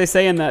of the things they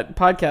say in that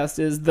podcast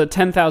is the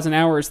 10,000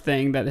 hours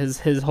thing, that is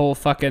his whole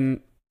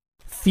fucking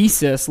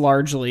thesis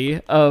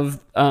largely of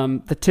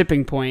the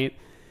tipping point.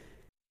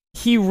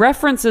 He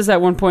references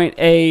at one point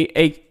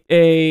a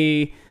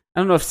I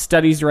don't know if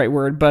study's the right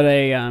word, but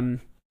a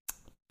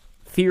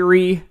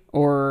theory,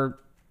 or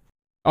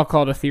I'll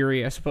call it a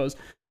theory, I suppose,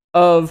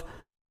 of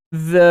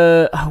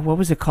the what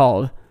was it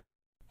called?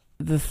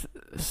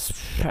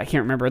 I can't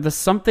remember. The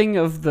something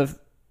of the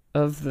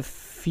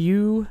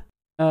few.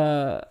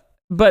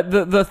 But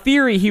the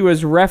theory he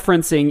was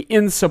referencing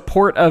in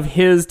support of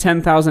his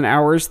 10,000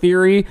 hours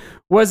theory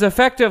was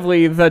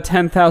effectively the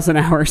 10,000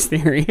 hours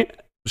theory.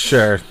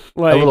 Sure.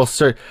 Like,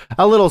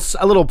 a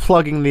little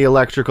plugging the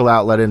electrical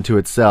outlet into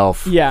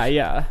itself.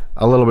 Yeah.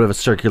 A little bit of a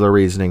circular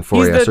reasoning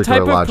for you. He's the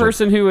type of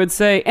person who would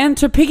say, and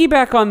to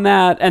piggyback on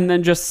that, and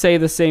then just say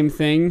the same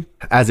thing.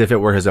 As if it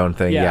were his own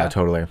thing. Yeah,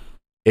 totally.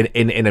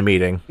 In a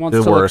meeting. Wants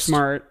to look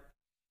smart.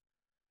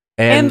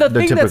 And the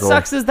thing that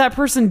sucks is that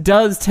person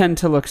does tend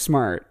to look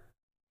smart.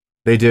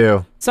 They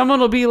do. Someone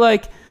will be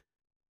like,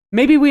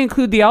 maybe we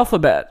include the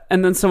alphabet.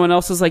 And then someone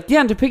else is like, yeah,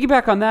 and to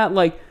piggyback on that,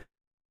 like,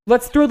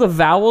 let's throw the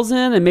vowels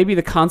in and maybe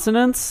the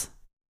consonants.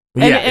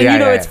 And you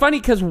know, it's funny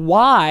because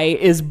Y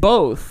is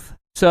both.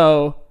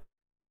 So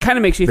kind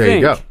of makes you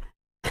think. There you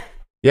go.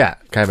 Yeah,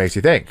 kind of makes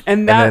you think.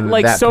 And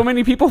that, so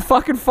many people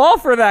fucking fall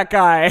for that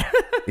guy.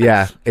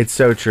 Yeah, it's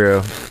so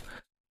true.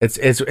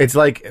 It's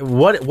like,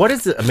 what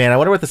is it? Man, I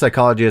wonder what the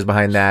psychology is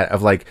behind that,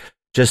 of like,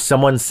 just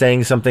someone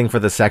saying something for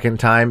the second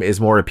time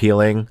is more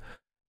appealing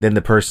than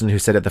the person who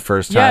said it the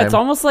first time. Yeah, it's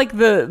almost like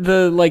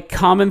the like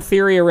common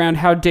theory around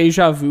how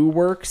deja vu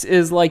works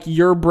is like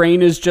your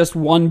brain is just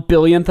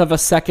 1/1000th of a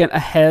second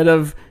ahead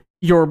of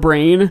your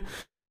brain.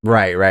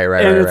 Right.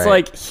 And it's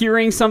like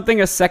hearing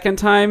something a second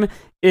time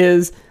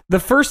is the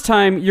first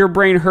time your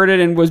brain heard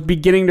it and was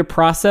beginning to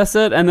process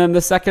it, and then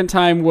the second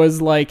time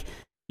was like,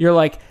 you're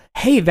like,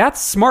 hey, that's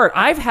smart.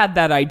 I've had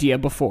that idea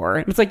before.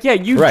 And it's like, yeah,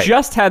 you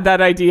just had that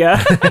idea.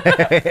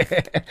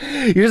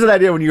 You just had that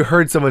idea when you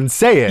heard someone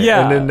say it.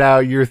 Yeah. And then now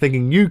you're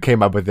thinking you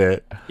came up with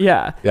it.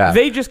 Yeah.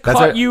 They just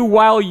caught you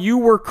while you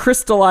were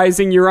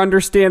crystallizing your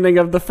understanding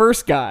of the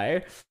first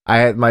guy. I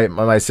had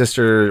my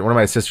sister, one of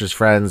my sister's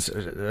friends,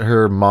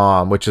 her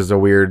mom, which is a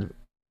weird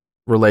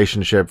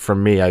relationship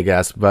from me, I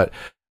guess. But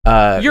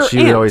she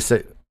would always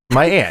say...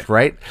 My aunt,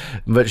 right?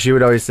 But she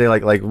would always say,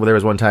 like well, there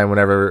was one time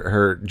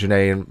whenever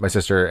Janae and my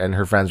sister and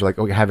her friends were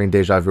like having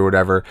deja vu or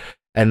whatever,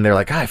 and they're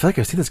like, I feel like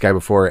I've seen this guy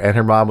before, and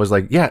her mom was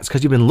like, yeah, it's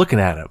because you've been looking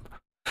at him.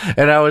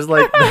 And I was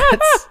like,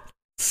 that's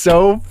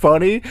so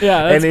funny.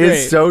 Yeah, that's and great.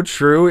 Is so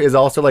true. Is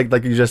also like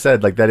you just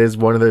said, like that is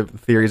one of the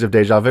theories of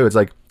deja vu. It's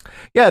like,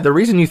 yeah, the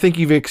reason you think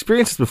you've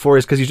experienced this before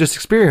is because you just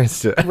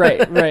experienced it.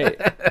 Right.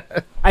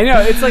 I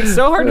know, it's like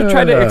so hard to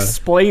try to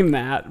explain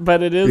that,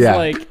 but it is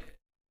like,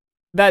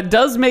 that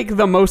does make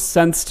the most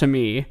sense to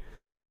me.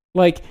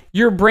 Like,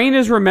 your brain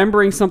is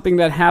remembering something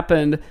that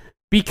happened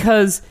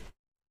because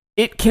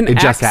it can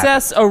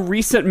access a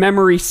recent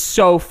memory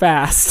so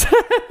fast.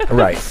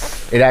 Right.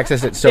 It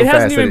accessed it so fast. It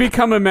hasn't even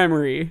become a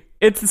memory.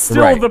 It's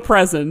still the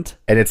present.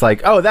 And it's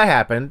like, oh, that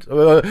happened.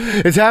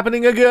 It's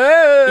happening again.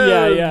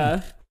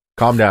 Yeah.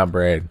 Calm down,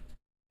 brain.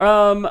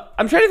 I'm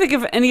trying to think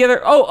of any other...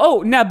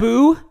 Oh,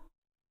 Naboo.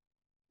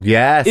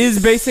 Yes.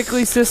 Is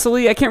basically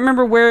Sicily. I can't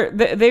remember where...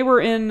 They were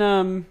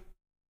in...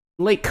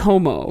 Lake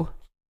Como,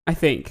 I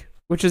think,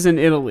 which is in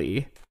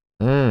Italy.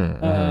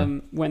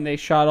 When they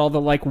shot all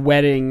the like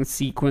wedding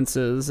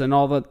sequences and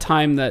all the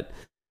time that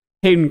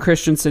Hayden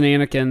Christensen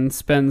Anakin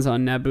spends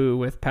on Naboo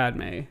with Padme.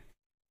 Beautiful.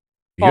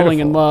 Falling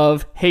in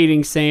love,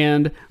 hating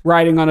sand,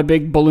 riding on a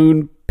big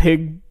balloon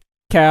pig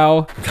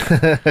cow.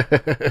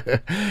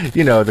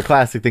 You know, the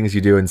classic things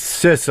you do in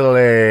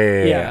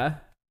Sicily. Yeah.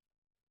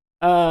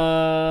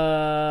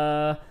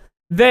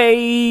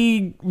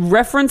 They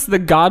reference The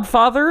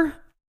Godfather.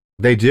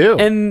 They do.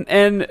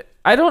 And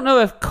I don't know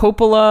if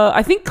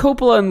I think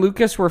Coppola and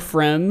Lucas were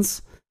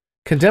friends.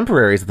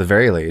 Contemporaries at the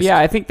very least. Yeah,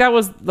 I think that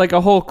was like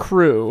a whole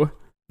crew.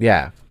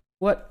 Yeah.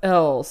 What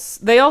else?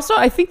 They also,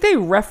 I think they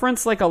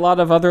reference like a lot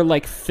of other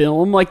like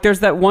film. Like there's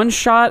that one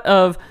shot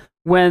of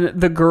when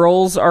the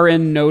girls are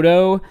in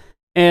Noto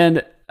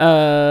and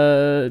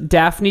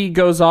Daphne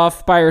goes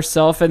off by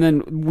herself and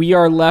then we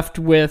are left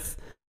with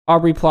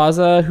Aubrey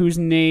Plaza, whose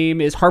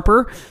name is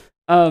Harper.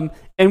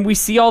 And we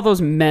see all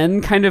those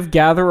men kind of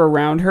gather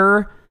around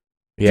her.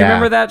 Do you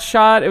remember that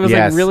shot? It was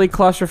like really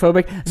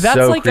claustrophobic. That's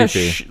so like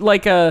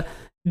creepy. a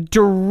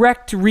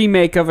direct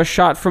remake of a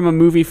shot from a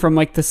movie from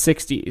like the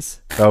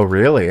 60s. Oh,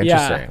 really?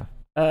 Interesting.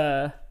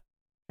 Yeah.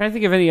 Trying to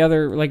think of any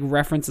other like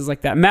references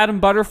like that. Madame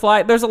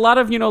Butterfly. There's a lot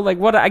of, like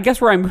what I guess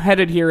where I'm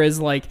headed here is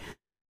like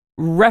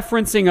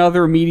referencing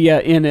other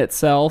media in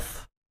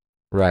itself.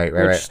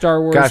 Right.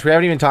 Star Wars. Gosh, we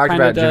haven't even talked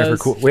about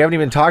Jennifer. We haven't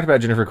even talked about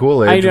Jennifer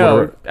Coolidge.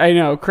 I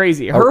know,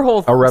 crazy. Her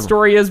whole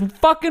story is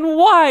fucking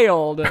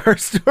wild. Her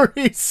story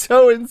is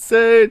so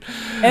insane,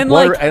 and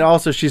and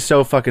also she's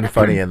so fucking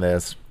funny in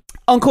this.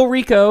 Uncle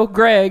Rico,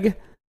 Greg,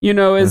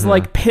 is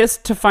like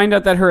pissed to find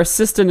out that her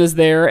assistant is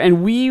there,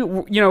 and we,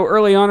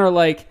 early on are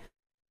like,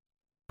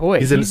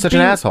 boy, he's such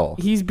an asshole.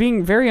 He's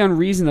being very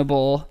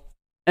unreasonable,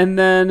 and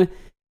then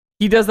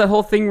he does that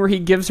whole thing where he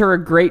gives her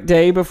a great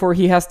day before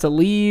he has to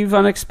leave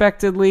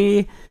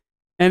unexpectedly.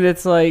 And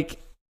it's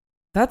like,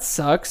 that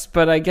sucks,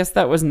 but I guess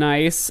that was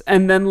nice.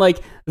 And then like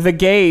the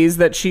gays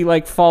that she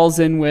like falls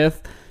in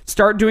with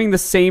start doing the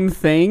same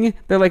thing.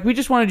 They're like, we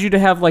just wanted you to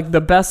have like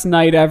the best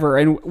night ever.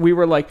 And we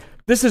were like,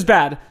 this is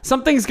bad.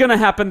 Something's going to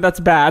happen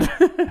that's bad.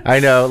 I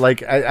know.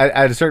 Like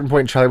at a certain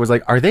point, Charlie was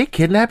like, are they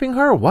kidnapping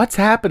her? What's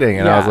happening?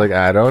 And I was like,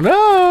 I don't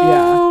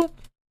know.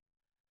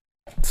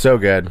 Yeah. So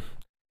good.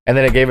 And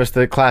then it gave us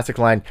the classic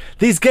line,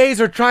 these gays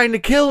are trying to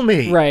kill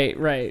me.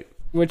 Right.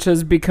 Which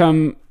has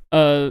become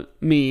a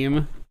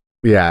meme.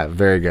 Yeah,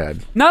 very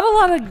good. Not a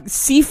lot of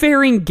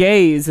seafaring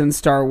gays in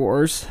Star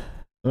Wars.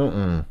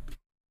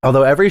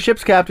 Although every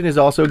ship's captain is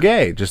also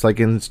gay, just like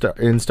in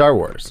Star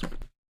Wars.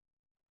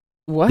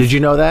 What? Did you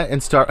know that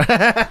in Star...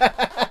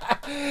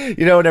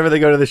 You know, whenever they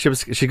go to the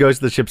ship's, she goes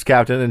to the ship's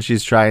captain and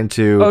she's trying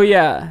to. Oh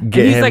yeah,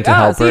 get he's him like, to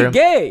help see, her.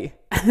 gay.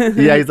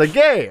 Yeah, he's like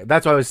gay.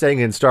 That's what I was saying.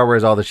 In Star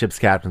Wars, all the ship's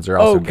captains are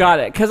also. Oh, gay. got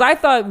it. Because I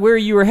thought where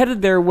you were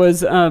headed there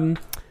was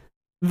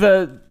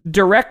the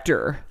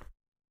director.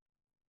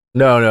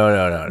 No.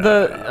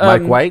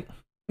 Mike White.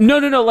 No.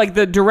 Like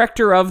the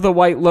director of the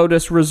White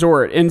Lotus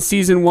Resort in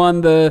season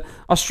 1, the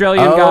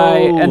Australian guy,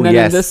 and then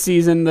in this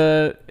season,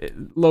 the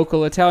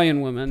local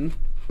Italian woman,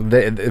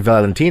 the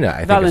Valentina. I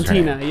think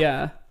Valentina.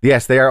 Yeah.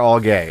 Yes, they are all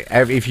gay.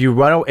 If you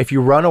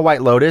run a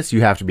White Lotus,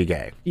 you have to be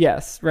gay.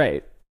 Yes,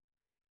 right.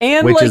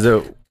 And which like, is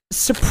a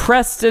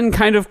suppressed and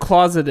kind of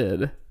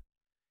closeted.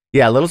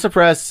 Yeah, a little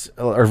suppressed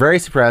or very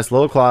suppressed, a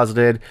little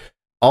closeted.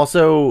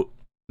 Also,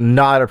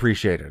 not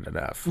appreciated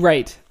enough.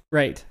 Right.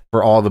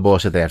 For all the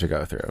bullshit they have to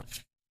go through.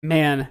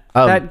 Man,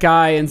 that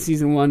guy in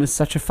season 1 is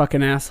such a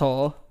fucking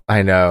asshole.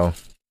 I know.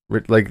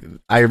 Like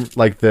I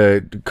like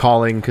the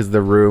calling because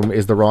the room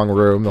is the wrong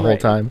room the whole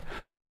time.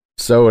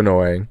 So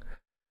annoying.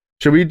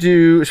 Should we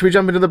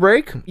jump into the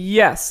break?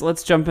 Yes,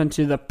 let's jump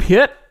into the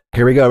pit.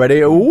 Here we go.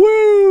 Ready?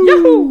 Woo!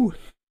 Yahoo!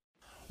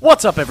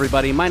 What's up,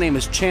 everybody? My name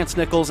is Chance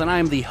Nichols, and I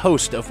am the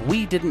host of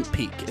We Didn't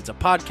Peak. It's a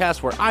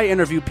podcast where I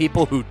interview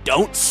people who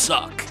don't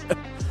suck.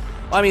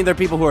 I mean, they're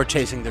people who are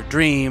chasing their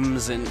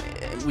dreams, and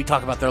we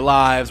talk about their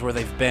lives, where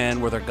they've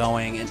been, where they're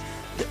going. And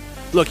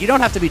look, you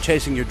don't have to be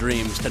chasing your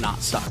dreams to not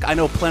suck. I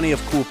know plenty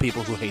of cool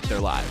people who hate their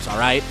lives, all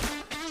right?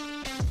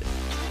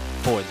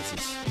 Boy, this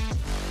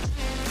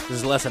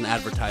is less an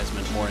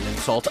advertisement, more an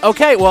insult.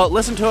 Okay, well,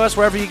 listen to us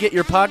wherever you get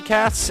your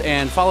podcasts,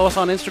 and follow us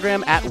on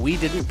Instagram at We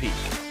Didn't Peak.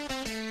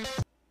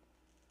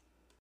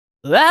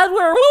 That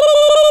were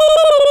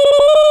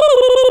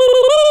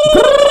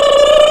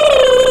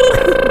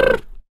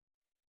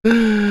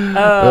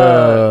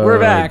we're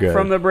back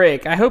from the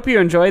break. I hope you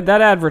enjoyed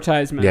that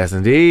advertisement. Yes,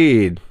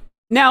 indeed.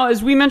 Now,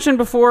 as we mentioned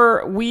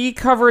before, we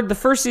covered the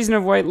first season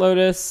of White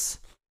Lotus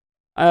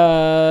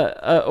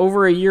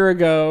over a year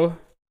ago,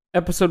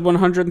 episode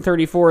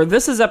 134.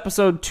 This is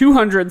episode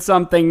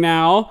 200-something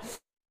now.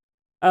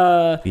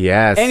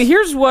 Yes. And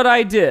here's what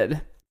I did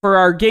for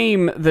our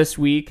game this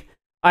week.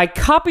 I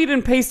copied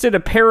and pasted a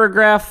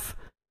paragraph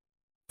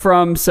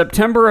from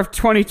September of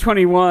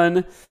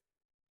 2021,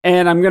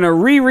 and I'm going to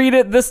reread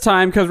it this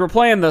time because we're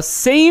playing the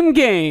same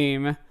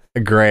game.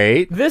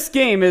 Great. This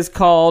game is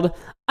called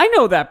I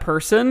Know That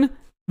Person,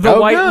 the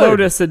White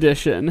Lotus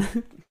edition.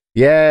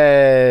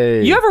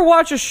 Yay. You ever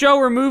watch a show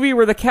or movie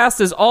where the cast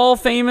is all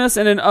famous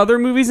and in other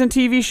movies and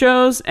TV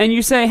shows, and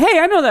you say, hey,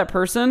 I know that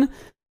person?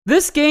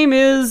 This game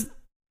is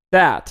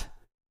that.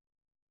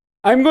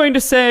 I'm going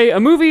to say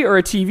a movie or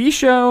a TV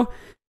show,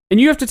 and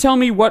you have to tell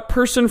me what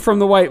person from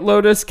the White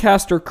Lotus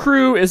cast or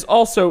crew is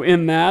also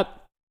in that.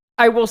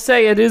 I will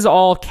say it is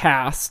all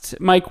cast.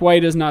 Mike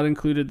White is not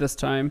included this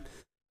time.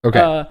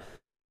 Okay.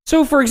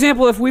 So, for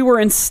example, if we were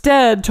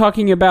instead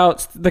talking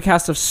about the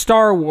cast of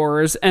Star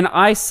Wars, and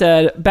I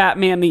said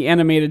Batman the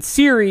Animated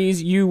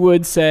Series, you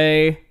would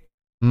say...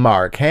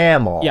 Mark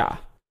Hamill. Yeah.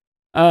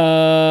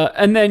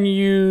 And then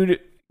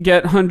you'd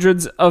get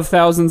hundreds of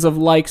thousands of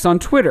likes on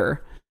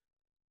Twitter.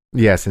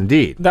 Yes,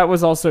 indeed. That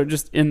was also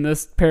just in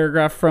this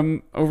paragraph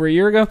from over a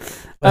year ago.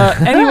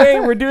 Anyway,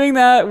 we're doing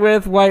that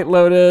with White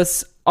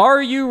Lotus.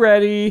 Are you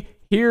ready?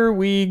 Here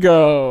we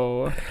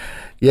go.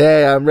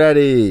 Yeah, I'm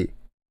ready.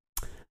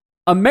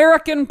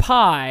 American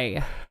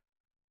Pie.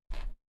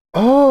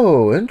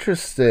 Oh,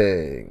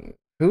 interesting.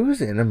 Who's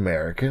in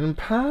American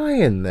Pie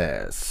in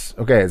this?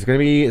 Okay, it's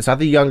not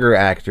the younger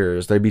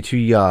actors. They'd be too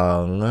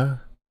young. It's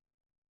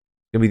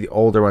gonna be the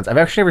older ones. I've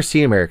actually never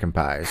seen American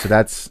Pie,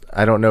 so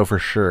I don't know for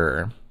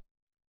sure.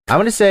 I'm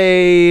gonna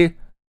say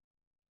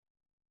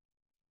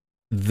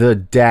the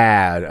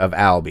dad of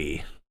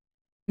Albie.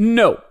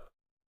 No.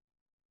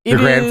 The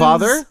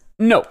grandfather?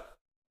 No.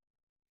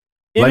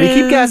 Let me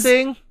keep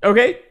guessing.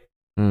 Okay.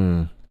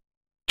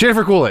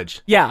 Jennifer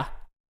Coolidge. Yeah.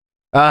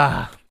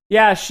 Ah.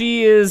 Yeah,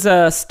 she is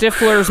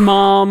Stifler's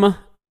mom.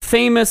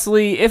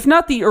 Famously, if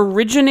not the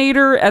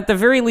originator, at the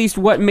very least,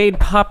 what made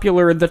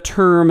popular the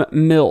term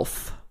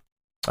MILF.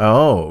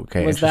 Oh,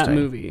 okay. Was that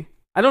movie.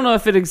 I don't know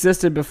if it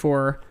existed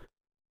before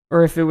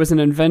or if it was an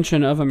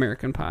invention of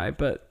American Pie,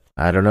 but...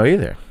 I don't know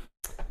either.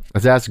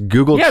 Let's ask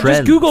Google Trends. Yeah,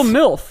 just Google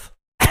MILF.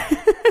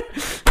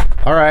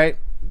 All right.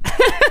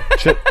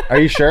 Are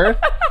you sure?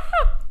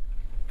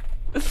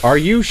 Are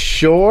you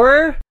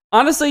sure?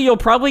 Honestly, you'll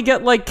probably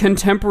get like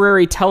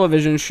contemporary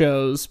television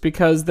shows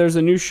because there's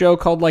a new show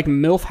called like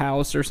MILF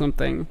House or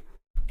something.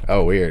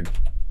 Oh, weird.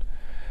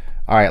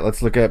 All right,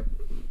 let's look at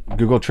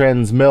Google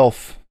Trends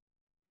MILF.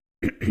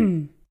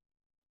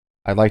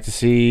 I'd like to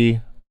see...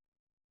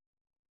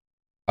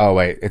 Oh,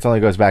 wait. It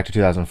only goes back to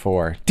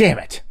 2004. Damn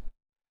it.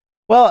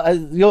 Well,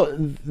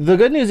 the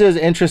good news is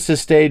interest has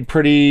stayed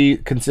pretty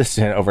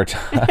consistent over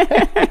time.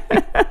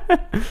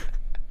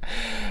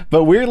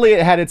 But weirdly,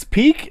 it had its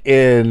peak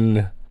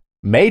in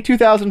May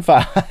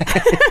 2005.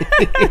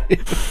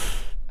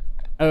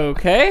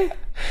 Okay.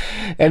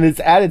 And it's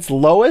at its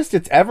lowest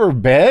it's ever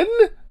been?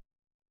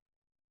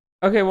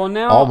 Okay, well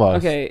now...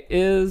 Almost. Okay,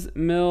 is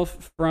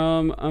MILF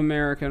from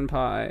American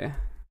Pie?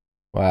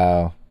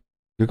 Wow.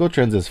 Google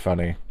Trends is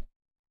funny.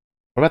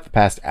 What about the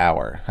past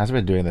hour? How's it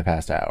been doing the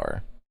past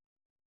hour?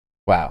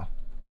 Wow.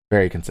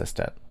 Very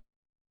consistent.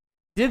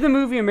 Did the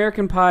movie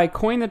American Pie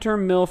coin the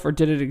term MILF, or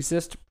did it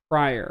exist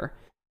prior?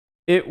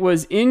 It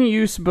was in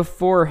use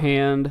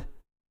beforehand.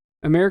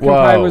 American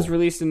Pie was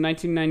released in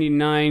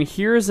 1999.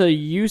 Here's a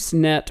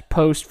Usenet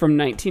post from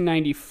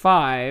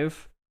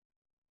 1995.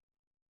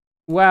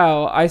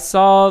 Wow, I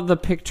saw the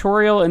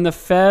pictorial in the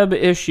Feb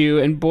issue,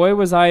 and boy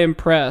was I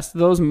impressed.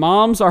 Those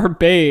moms are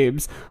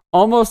babes.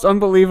 Almost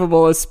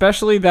unbelievable,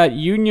 especially that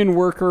union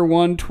worker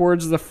one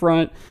towards the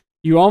front.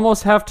 You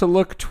almost have to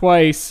look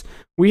twice.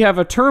 We have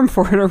a term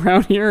for it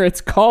around here.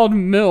 It's called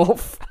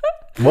MILF.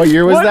 What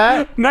year was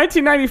that?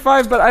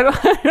 1995, but I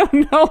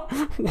don't know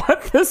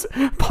what this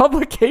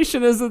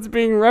publication is that's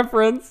being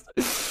referenced.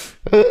 This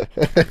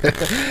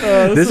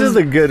is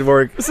a good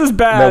work. This is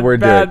bad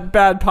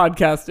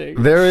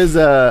podcasting. There is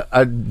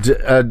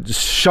a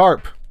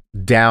sharp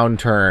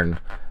downturn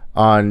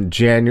on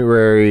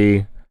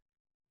January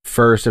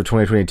 1st of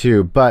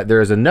 2022, but there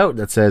is a note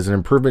that says an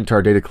improvement to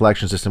our data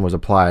collection system was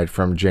applied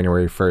from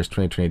January 1st,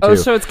 2022. Oh,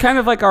 so it's kind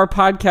of like our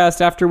podcast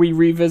after we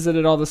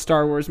revisited all the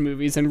Star Wars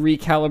movies and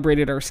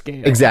recalibrated our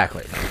scale.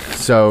 Exactly.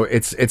 So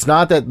it's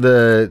not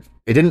that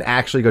it didn't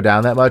actually go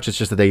down that much. It's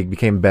just that they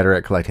became better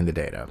at collecting the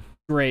data.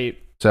 Great.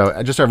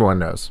 So just so everyone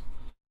knows.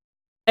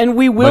 And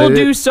we will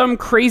do some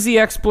crazy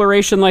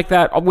exploration like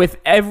that with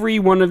every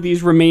one of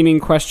these remaining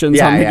questions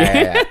on the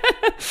game. Yeah.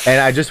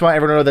 And I just want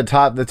everyone to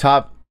know the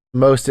top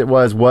most it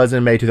was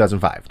in May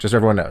 2005. Just so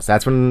everyone knows.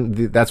 That's when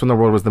the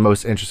world was the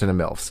most interested in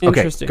MILFs.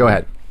 Okay, go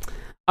ahead.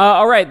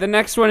 All right, the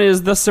next one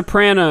is The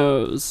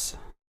Sopranos.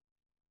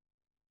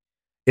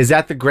 Is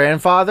that the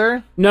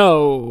grandfather?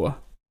 No.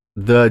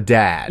 The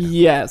dad?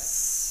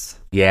 Yes.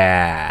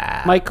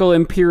 Yeah. Michael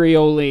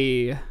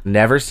Imperioli.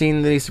 Never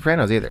seen The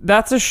Sopranos either.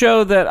 That's a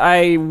show that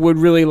I would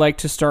really like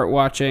to start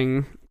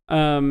watching.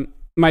 My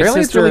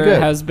Apparently sister really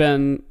good. has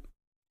been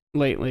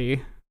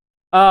lately.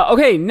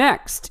 Okay,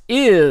 next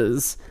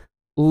is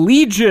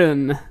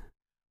Legion.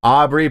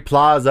 Aubrey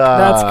Plaza.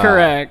 That's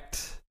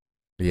correct.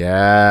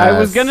 Yeah. I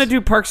was gonna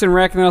do Parks and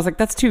Rec, and then I was like,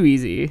 that's too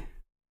easy.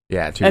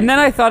 Yeah, too And easy. then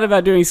I thought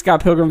about doing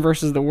Scott Pilgrim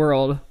versus the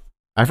World.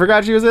 I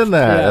forgot she was in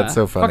that. Yeah. That's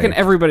so funny. Fucking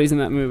everybody's in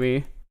that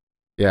movie.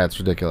 Yeah, it's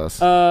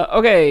ridiculous.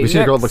 Okay. We see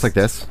a girl that looks like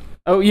this.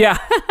 Oh yeah.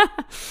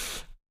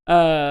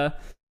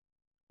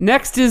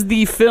 Next is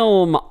the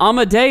film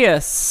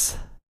Amadeus.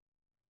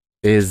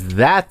 Is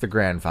that the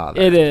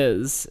grandfather? It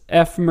is.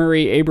 F.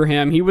 Murray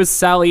Abraham. He was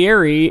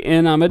Salieri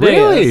in Amadeus.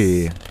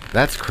 Really?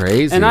 That's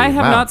crazy. And I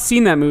have not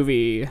seen that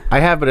movie. I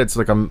have, but it's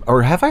like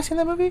or have I seen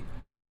that movie?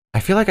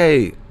 I feel like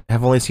I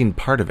have only seen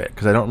part of it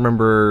because I don't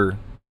remember.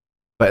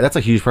 But that's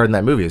a huge part in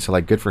that movie, so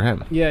like, good for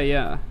him.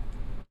 Yeah.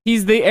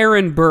 He's the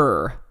Aaron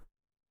Burr.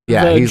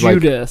 Yeah, he's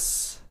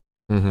Judas.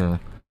 Mm-hmm.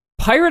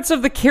 Pirates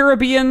of the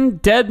Caribbean: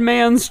 Dead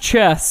Man's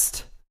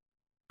Chest.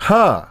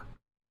 Huh.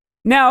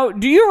 Now,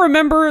 do you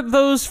remember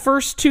those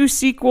first two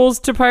sequels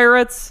to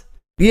Pirates?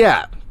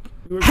 Yeah.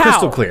 How?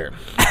 Crystal clear.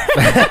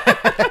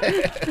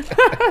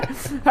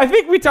 I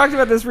think we talked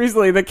about this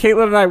recently, that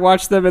Caitlin and I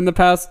watched them in the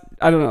past,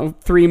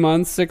 3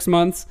 months, 6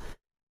 months,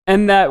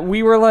 and that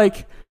we were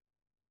like,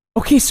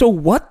 okay, so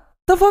what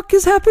the fuck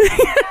is happening?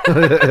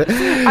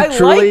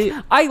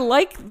 I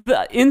like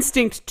the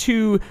instinct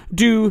to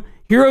do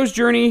hero's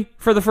journey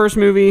for the first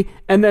movie,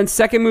 and then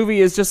second movie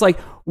is just like,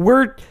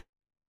 we're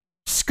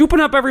scooping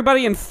up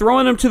everybody and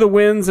throwing them to the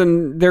winds,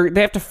 and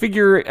they have to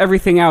figure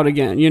everything out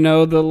again.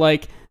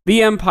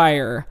 The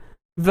Empire,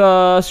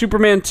 the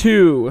Superman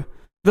 2,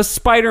 the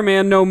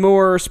Spider-Man No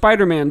More,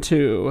 Spider-Man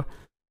 2.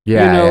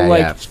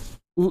 Yeah.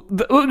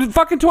 The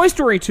fucking Toy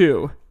Story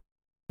 2.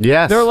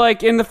 Yes. They're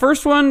like, in the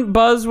first one,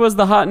 Buzz was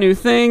the hot new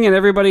thing, and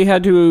everybody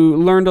had to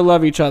learn to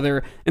love each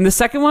other. In the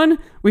second one,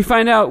 we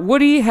find out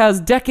Woody has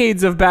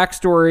decades of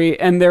backstory,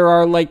 and there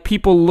are like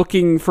people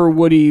looking for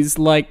Woodies,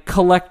 like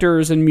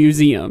collectors and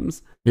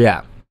museums.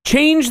 Yeah.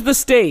 Change the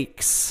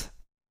stakes.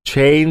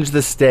 Change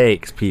the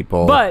stakes,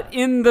 people. But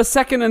in the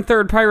second and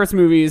third Pirates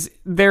movies,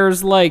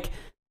 there's like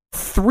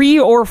 3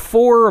 or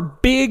 4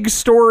 big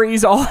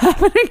stories all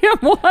happening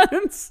at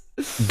once.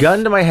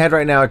 Gun to my head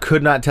right now, I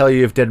could not tell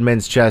you if Dead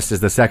Man's Chest is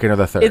the second or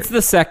the third. It's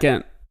the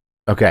second.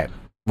 Okay.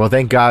 Well,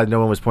 thank God no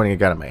one was pointing a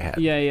gun at my head.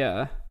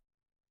 Yeah.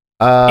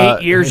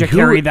 8 years you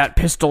carry that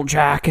pistol,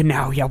 Jack, and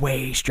now you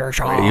waste your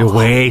shot. You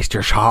waste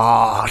your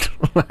shot.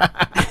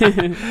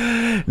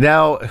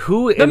 Now,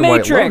 who in The White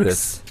Matrix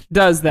Lotus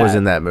does that. was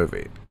in that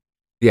movie?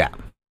 Yeah,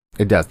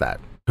 it does that.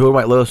 Who in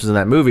White Lotus was in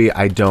that movie?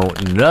 I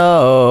don't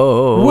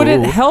know. Would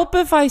it help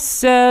if I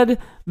said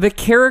the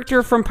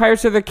character from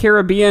Pirates of the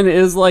Caribbean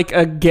is like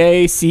a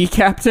gay sea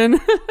captain?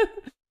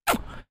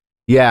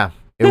 Yeah,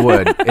 it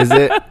would.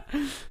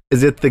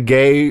 Is it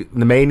the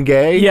main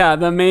gay? Yeah,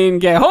 the main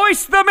gay.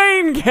 Hoist the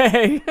main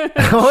gay!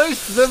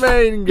 Hoist the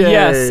main gay!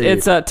 Yes,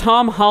 it's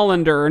Tom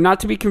Hollander, not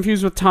to be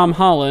confused with Tom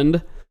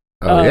Holland.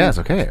 Oh, yes,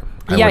 okay.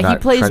 He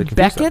plays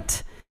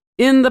Beckett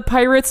in the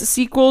Pirates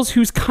sequels,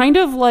 who's kind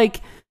of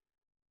like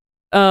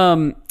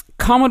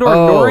Commodore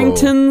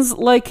Norrington's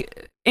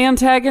like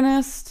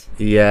antagonist.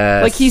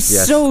 Yes. Like, he's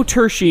so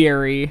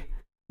tertiary,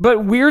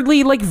 but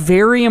weirdly, like,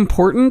 very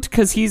important,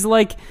 because he's,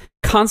 like,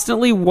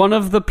 constantly one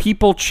of the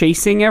people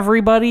chasing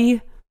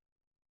everybody.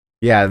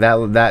 Yeah,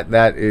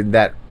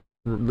 that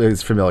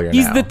is familiar.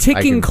 He's now. the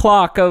ticking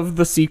clock of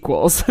the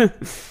sequels.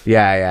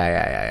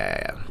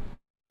 Yeah.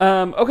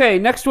 Okay,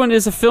 next one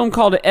is a film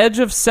called Edge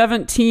of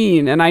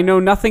 17, and I know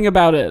nothing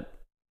about it.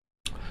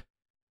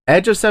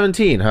 Edge of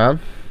 17, huh?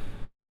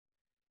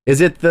 Is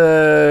it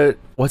the...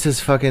 What's his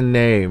fucking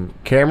name?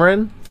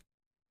 Cameron?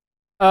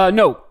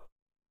 No.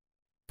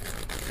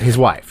 His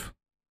wife?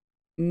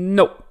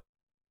 No.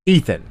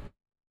 Ethan?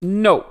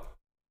 No.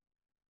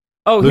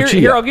 Oh,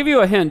 here, I'll give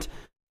you a hint.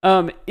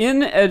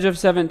 In Edge of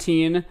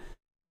 17,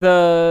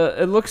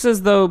 it looks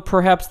as though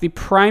perhaps the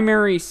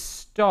primary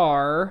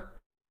star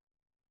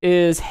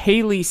is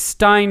Haley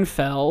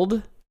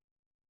Steinfeld.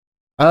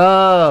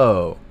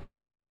 Oh.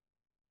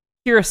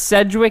 Kira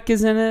Sedgwick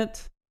is in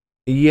it.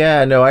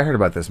 Yeah, no, I heard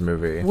about this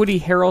movie. Woody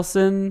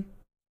Harrelson.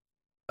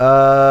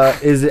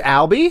 Is it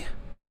Albie?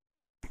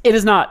 It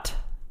is not.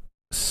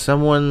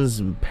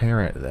 Someone's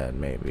parent,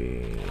 then,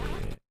 maybe.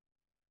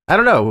 I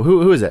don't know.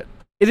 Who is it?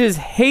 It is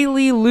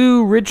Haley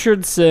Lou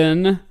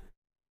Richardson,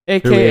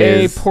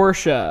 a.k.a.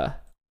 Portia.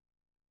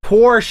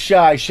 Portia,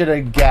 I should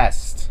have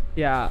guessed.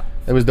 Yeah.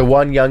 It was the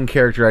one young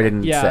character I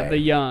didn't say. Yeah, the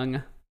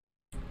young.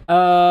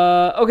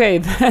 Okay.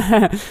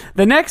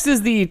 The next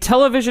is the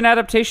television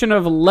adaptation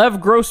of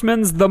Lev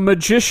Grossman's The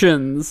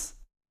Magicians.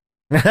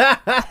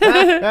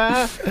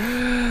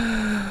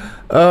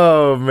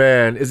 Oh,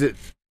 man. Is it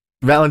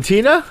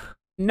Valentina?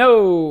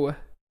 No.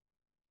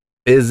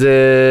 Is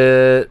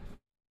it...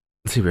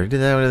 Let's see, where did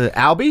that one?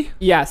 Albie?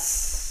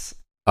 Yes.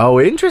 Oh,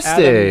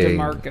 interesting. Adam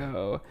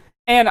DeMarco.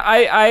 And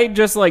I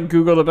just like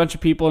Googled a bunch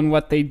of people and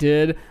what they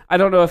did. I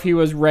don't know if he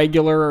was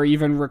regular or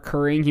even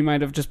recurring. He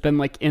might have just been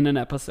like in an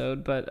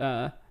episode, but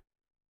let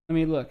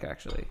me look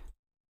actually.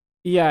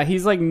 Yeah,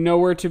 he's like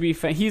nowhere to be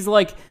found. He's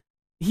like,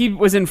 he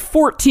was in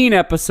 14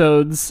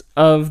 episodes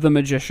of The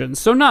Magicians,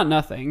 so not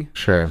nothing.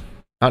 Sure.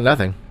 Not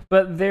nothing.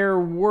 But there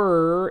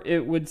were,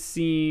 it would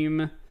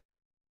seem,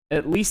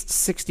 at least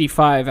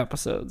 65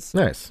 episodes.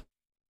 Nice.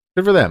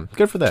 Good for them.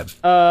 Good for them.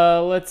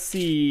 Let's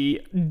see.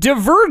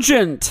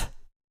 Divergent.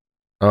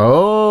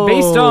 Oh.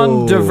 Based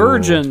on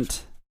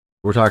Divergent.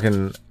 We're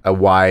talking a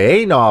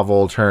YA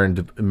novel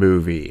turned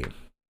movie.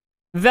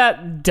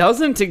 That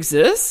doesn't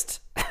exist?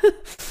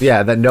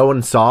 Yeah, that no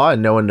one saw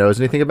and no one knows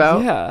anything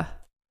about? Yeah.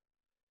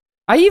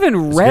 I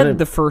even read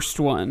the first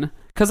one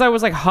because I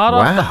was like hot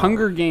off the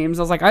Hunger Games.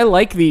 I was like, I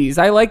like these.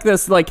 I like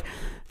this like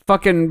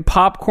fucking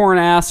popcorn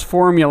ass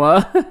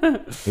formula.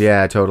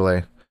 Yeah,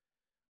 totally.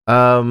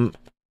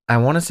 I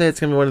want to say it's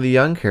going to be one of the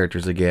young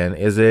characters again.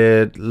 Is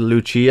it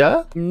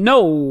Lucia?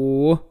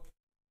 No.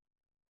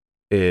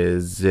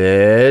 Is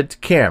it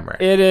Cameron?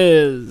 It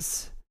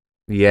is.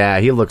 Yeah,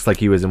 he looks like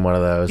he was in one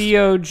of those.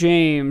 Theo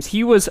James.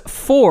 He was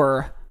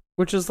 4,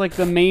 which is like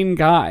the main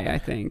guy, I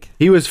think.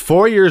 He was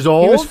 4 years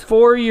old? He was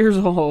 4 years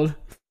old.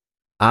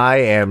 I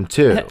am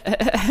too.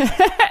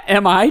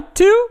 Am I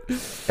too?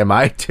 Am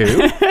I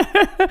too?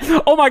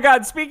 Oh my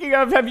god, speaking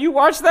of, have you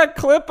watched that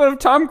clip of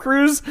Tom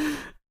Cruise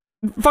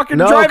fucking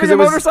driving a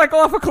motorcycle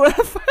off a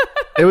cliff?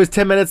 It was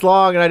 10 minutes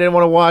long and I didn't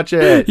want to watch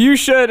it. You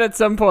should at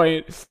some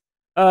point.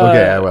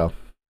 Okay, I will.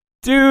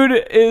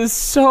 Dude is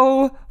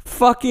so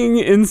fucking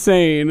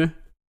insane.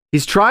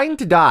 He's trying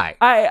to die.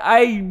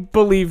 I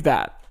believe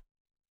that.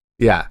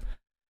 Yeah.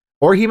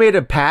 Or he made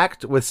a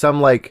pact with some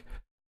like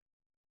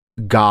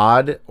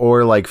god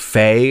or like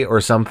fae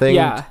or something,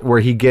 where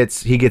he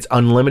gets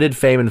unlimited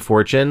fame and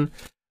fortune,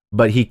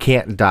 but he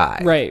can't die.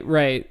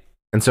 Right.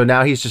 And so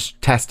now he's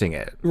just testing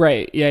it.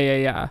 Right.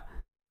 Yeah.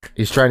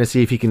 He's trying to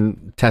see if he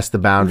can test the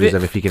boundaries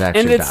of if he can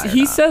actually die. And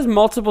he says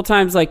multiple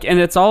times, like, and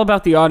it's all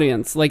about the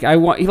audience. Like,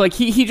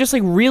 he just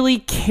like really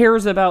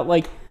cares about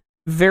like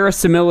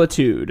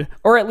verisimilitude,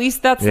 or at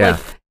least that's like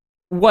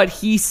what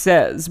he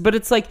says. But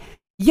it's like,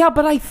 yeah,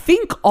 but I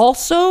think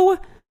also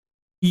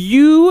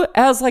you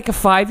as like a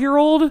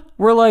 5-year-old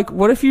were like,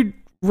 what if you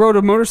rode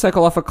a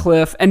motorcycle off a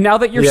cliff? And now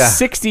that you're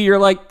 60, you're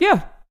like,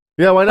 yeah,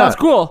 why not? That's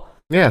cool.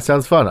 Yeah,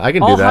 sounds fun. I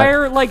can I'll do that. I'll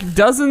hire like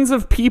dozens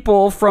of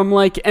people from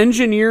like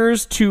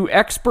engineers to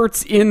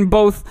experts in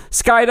both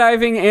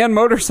skydiving and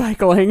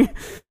motorcycling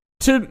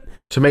to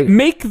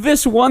make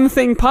this one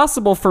thing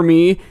possible for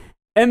me.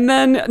 And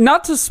then,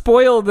 not to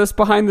spoil this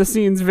behind the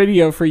scenes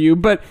video for you,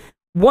 but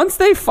once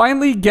they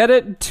finally get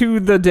it to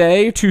the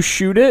day to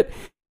shoot it,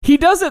 he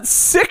does it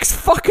 6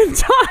 fucking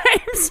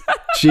times.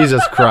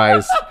 Jesus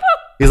Christ.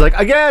 He's like,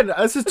 again,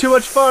 this is too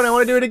much fun. I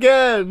want to do it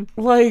again.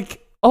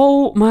 Like,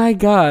 oh my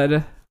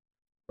god.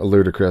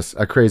 Ludicrous.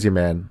 A crazy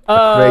man.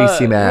 A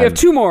crazy man. We have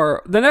 2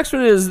 more. The next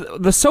one is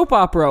the soap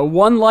opera,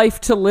 One Life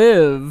to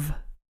Live.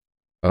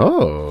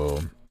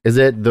 Oh. Is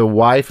it the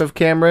wife of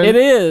Cameron? It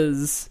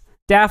is.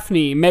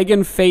 Daphne,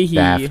 Megan Fahey.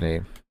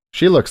 Daphne.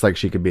 She looks like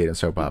she could be in a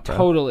soap opera.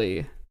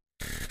 Totally.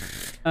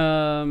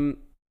 And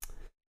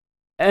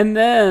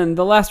then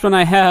the last one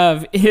I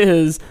have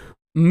is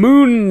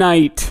Moon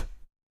Knight.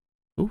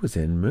 Who was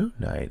in Moon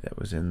Knight that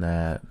was in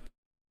that?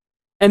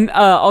 And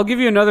I'll give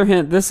you another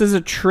hint. This is a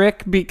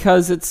trick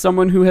because it's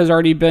someone who has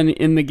already been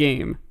in the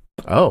game.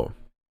 Oh.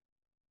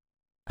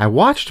 I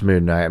watched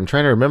Moon Knight. I'm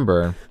trying to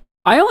remember.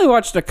 I only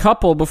watched a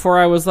couple before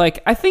I was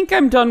like, I think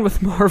I'm done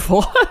with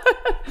Marvel.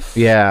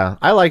 Yeah,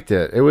 I liked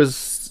it. It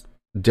was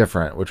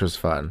different, which was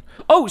fun.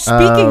 Oh,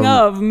 speaking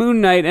of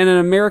Moon Knight and an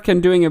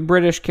American doing a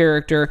British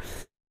character,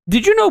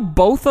 did you know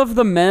both of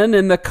the men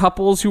in the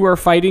couples who are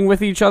fighting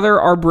with each other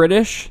are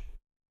British?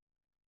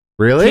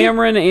 Really?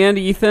 Cameron and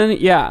Ethan?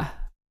 Yeah.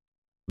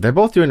 They're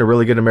both doing a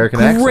really good American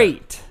accent.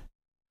 Great.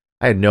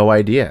 I had no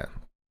idea.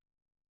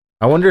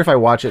 I wonder if I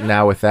watch it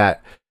now with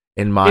that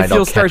in mind. If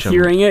you'll start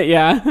hearing it,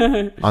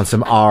 yeah. On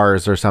some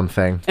R's or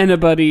something.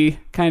 Anybody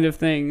kind of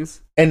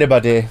things.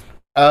 Anybody.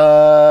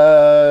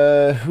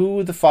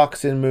 Who the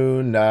fuck's in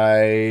Moon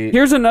Knight?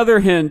 Here's another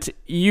hint.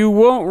 You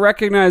won't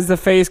recognize the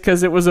face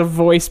because it was a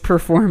voice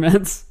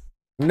performance.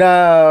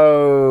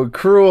 No,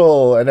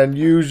 cruel and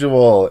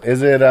unusual.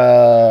 Is it,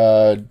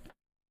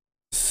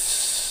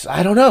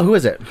 I don't know. Who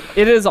is it?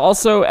 It is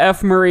also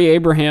F. Murray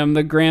Abraham,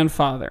 the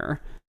grandfather.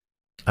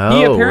 Oh,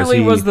 he apparently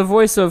was the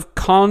voice of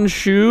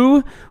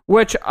Khonshu,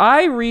 which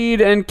I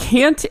read and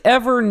can't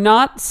ever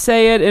not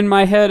say it in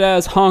my head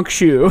as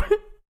Honkshu.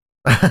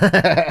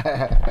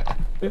 The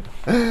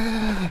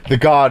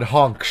god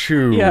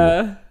Honkshu.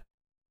 Yeah.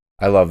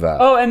 I love that.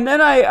 Oh, and then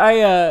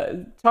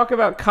I talk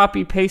about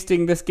copy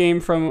pasting this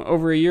game from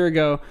over a year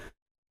ago.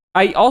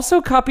 I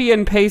also copy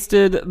and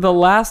pasted the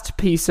last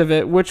piece of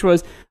it, which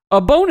was a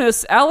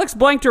bonus Alex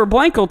Blankter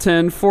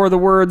Blankleton for the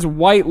words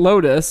White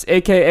Lotus,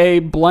 aka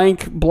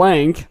blank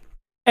blank.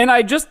 And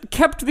I just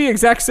kept the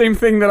exact same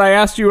thing that I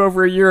asked you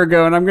over a year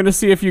ago, and I'm going to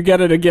see if you get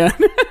it again.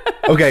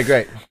 Okay,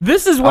 great.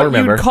 This is what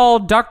you'd call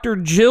Dr.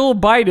 Jill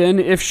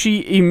Biden if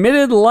she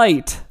emitted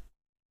light.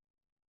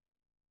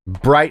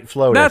 Bright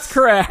Flotus. That's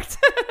correct.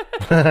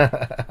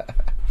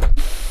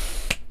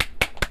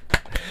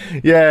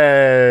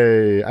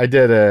 Yay! I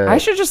did it. I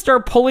should just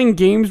start pulling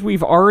games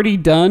we've already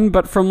done,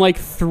 but from like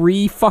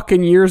 3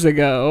 fucking years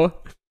ago.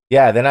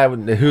 Yeah,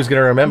 then who's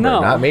gonna remember?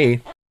 No. Not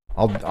me.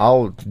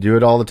 I'll do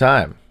it all the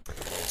time.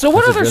 So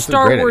what other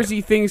Star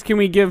Warsy things can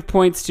we give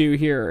points to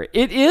here?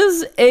 It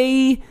is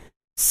a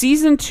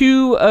season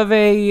 2 of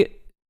a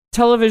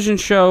television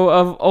show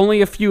of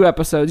only a few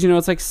episodes. You know,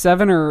 it's like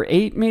 7 or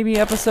 8 maybe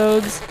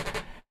episodes,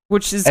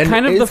 which is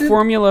kind of the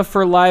formula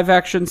for live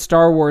action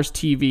Star Wars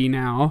TV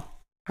now.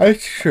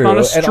 That's true. On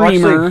a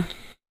streamer. And actually,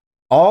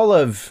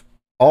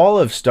 all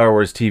of Star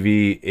Wars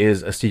TV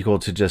is a sequel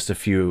to just a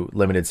few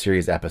limited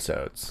series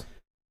episodes.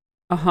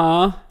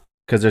 Uh-huh.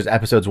 Because there's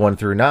episodes 1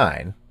 through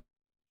 9.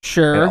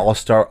 Sure. And all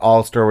Star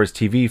Wars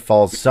TV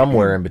falls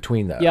somewhere in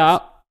between those. Yeah.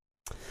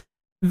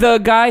 The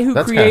guy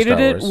who created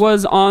it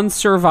was on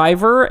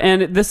Survivor,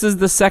 and this is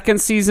the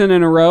second season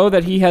in a row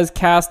that he has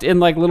cast in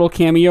like little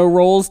cameo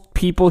roles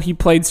people he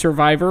played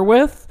Survivor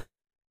with.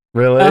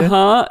 Really?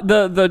 Uh-huh.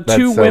 The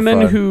two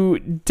women who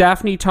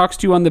Daphne talks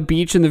to on the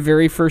beach in the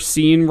very first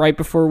scene right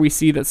before we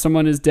see that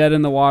someone is dead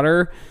in the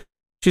water.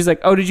 She's like,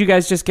 "Oh, did you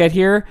guys just get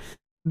here?"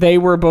 They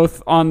were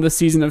both on the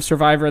season of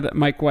Survivor that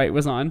Mike White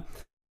was on.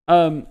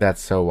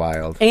 That's so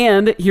wild.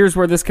 And here's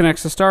where this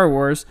connects to Star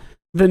Wars.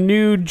 The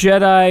new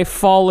Jedi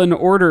Fallen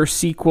Order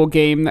sequel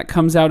game that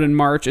comes out in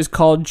March is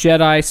called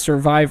Jedi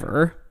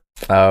Survivor.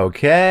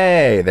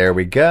 Okay, there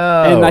we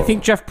go. And I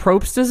think Jeff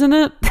Probst is in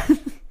it.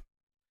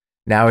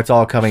 Now it's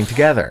all coming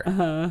together.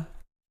 Uh-huh.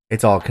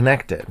 It's all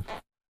connected.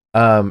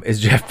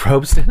 Is Jeff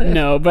Probst in it?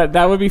 No, but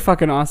that would be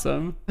fucking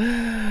awesome.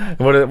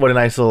 What a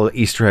nice little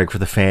Easter egg for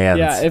the fans.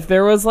 Yeah, if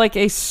there was like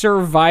a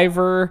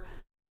Survivor...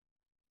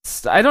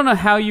 I don't know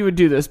how you would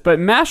do this, but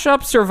mash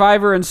up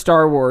Survivor and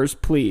Star Wars,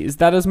 please.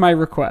 That is my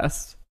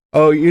request.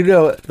 Oh,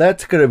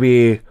 that's going to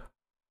be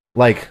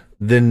like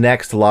the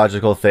next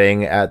logical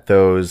thing at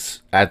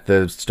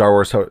the Star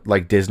Wars,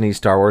 like Disney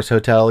Star Wars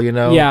hotel, you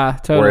know? Yeah,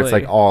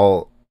 totally.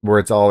 Where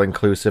it's all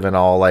inclusive and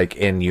all like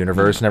in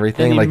universe and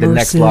everything. Like the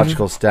next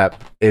logical step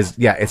is,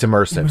 it's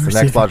immersive. The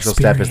next logical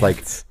step is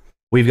like,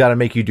 we've got to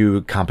make you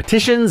do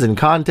competitions and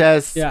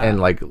contests and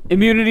like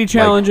immunity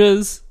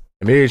challenges.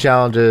 Immunity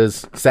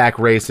challenges, sack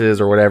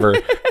races, or whatever.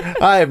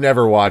 I have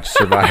never watched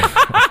Survivor.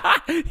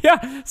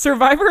 Yeah,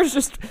 Survivor is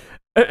just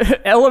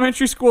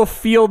elementary school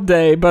field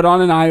day, but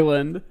on an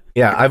island.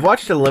 Yeah, I've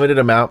watched a limited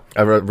amount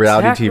of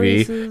reality TV.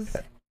 Races.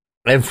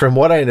 And from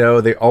what I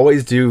know, they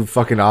always do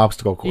fucking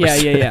obstacle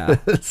courses. Yeah.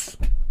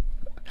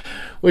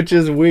 Which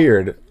is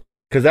weird.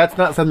 Because that's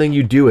not something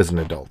you do as an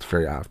adult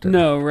very often.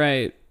 No,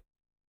 right.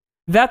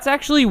 That's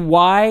actually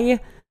why...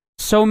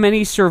 so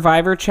many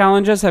Survivor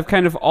challenges have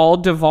kind of all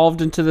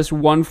devolved into this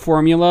one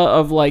formula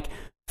of like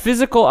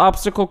physical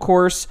obstacle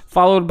course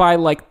followed by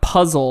like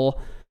puzzle,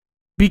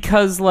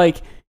 because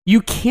like you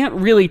can't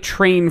really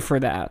train for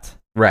that.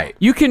 Right.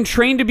 You can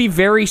train to be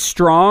very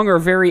strong or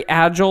very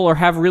agile or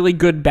have really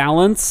good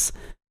balance,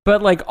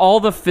 but like all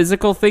the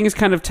physical things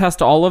kind of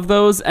test all of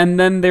those, and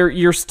then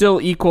you're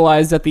still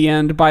equalized at the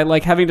end by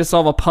like having to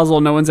solve a puzzle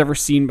no one's ever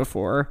seen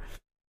before.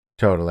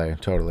 Totally.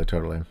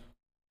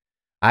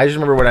 I just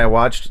remember when I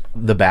watched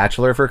The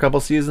Bachelor for a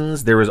couple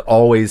seasons, there was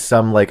always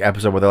some like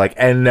episode where they're like,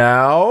 and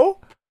now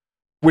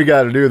we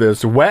got to do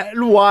this wet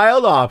and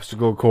wild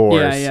obstacle course.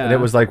 Yeah, yeah. And it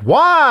was like,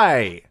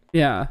 why?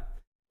 Yeah.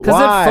 Because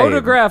it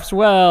photographs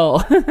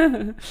well.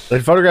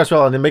 It photographs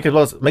well, and it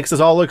makes us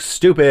all look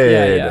stupid.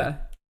 Yeah.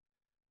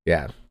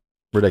 Yeah.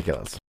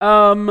 Ridiculous.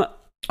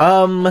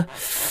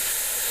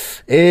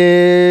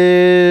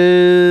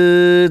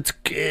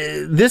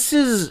 This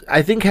is,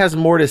 I think, has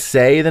more to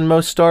say than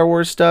most Star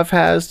Wars stuff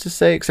has to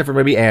say, except for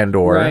maybe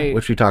Andor,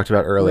 which we talked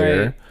about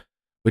earlier,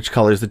 which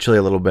colors the chili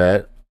a little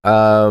bit.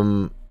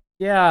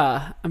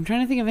 Yeah, I'm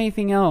trying to think of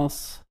anything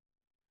else.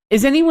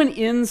 Is anyone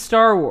in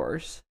Star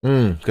Wars?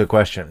 Good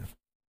question.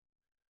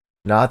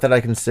 Not that I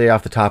can say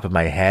off the top of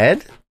my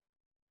head.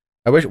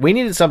 I wish we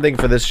needed something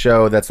for this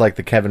show that's like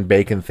the Kevin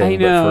Bacon thing,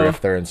 but for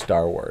if they're in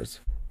Star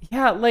Wars.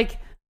 Yeah, like,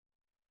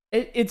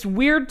 it's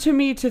weird to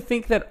me to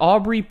think that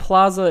Aubrey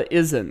Plaza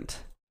isn't.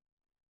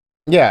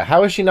 Yeah,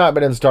 how has she not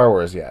been in Star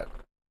Wars yet?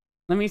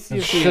 Let me see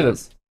if she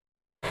is.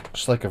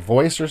 Just like a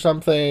voice or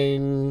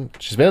something.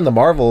 She's been in the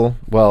Marvel,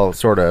 well,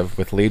 sort of,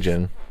 with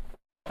Legion.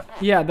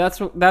 Yeah, that's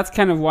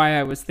kind of why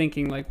I was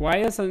thinking, like, why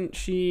hasn't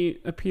she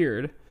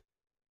appeared?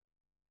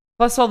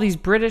 Plus all these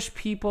British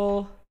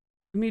people.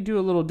 Let me do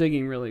a little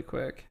digging really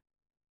quick.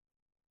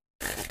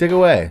 Dig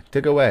away.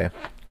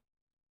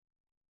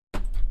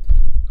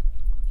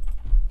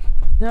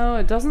 No,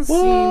 it doesn't seem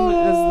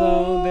as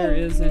though there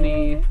is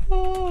any direct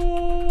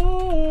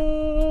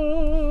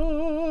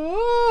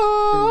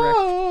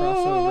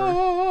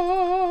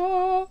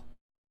crossover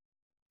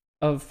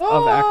of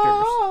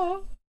actors.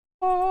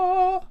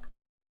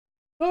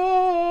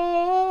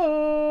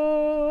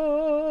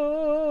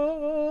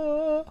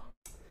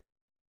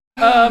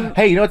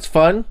 Hey, you know what's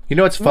fun?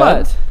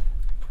 What?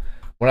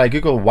 When I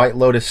Google White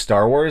Lotus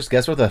Star Wars,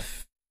 guess what the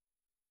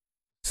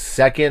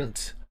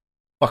second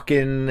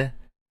fucking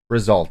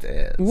result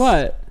is?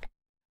 What?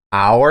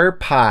 Our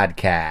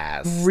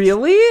podcast.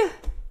 Really?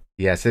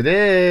 Yes, it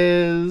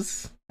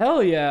is.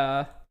 Hell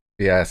yeah.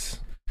 Yes.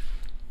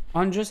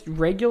 On just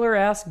regular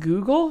ass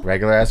Google?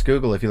 Regular ass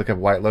Google. If you look up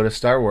White Lotus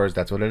Star Wars,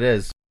 that's what it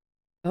is.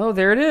 Oh,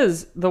 there it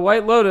is. The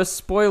White Lotus,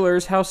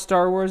 spoilers, how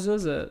Star Wars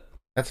is it?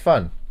 That's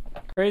fun.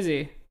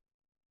 Crazy.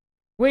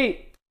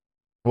 Wait.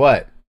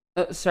 What?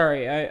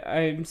 Sorry,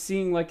 I'm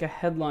seeing like a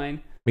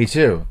headline. Me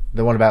too.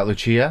 The one about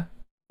Lucia?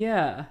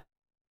 Yeah.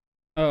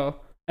 Oh,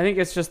 I think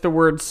it's just the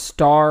word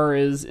star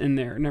is in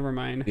there. Never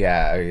mind.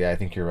 Yeah, I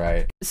think you're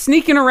right.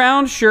 Sneaking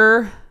around,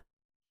 sure.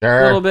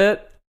 A little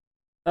bit.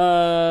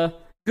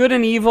 Good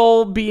and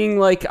evil being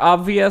like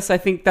obvious. I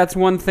think that's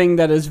one thing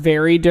that is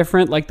very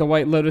different. Like the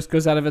White Lotus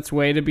goes out of its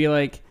way to be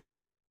like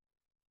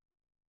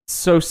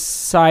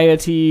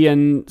society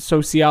and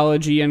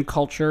sociology and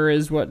culture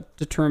is what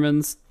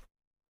determines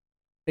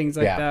things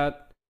like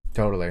that.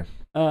 Totally.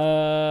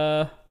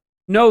 No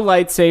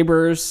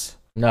lightsabers.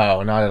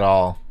 No, not at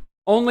all.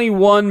 Only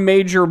one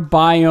major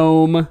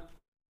biome.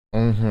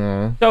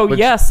 Mm-hmm. So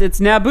yes, it's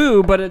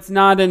Naboo, but it's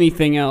not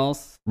anything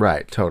else.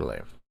 Right, totally.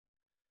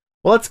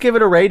 Well, let's give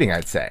it a rating,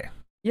 I'd say.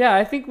 Yeah,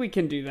 I think we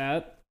can do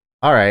that.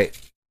 All right.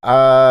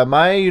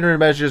 My unit of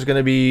measure is going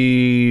to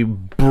be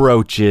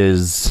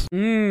brooches.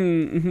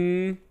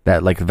 Mm-hmm.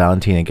 That, like,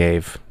 Valentina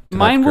gave.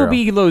 Mine will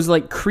be those,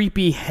 like,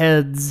 creepy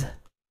heads.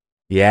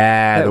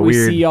 Yeah, that the we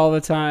weird... see all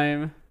the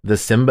time. The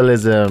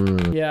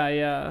symbolism.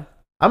 Yeah.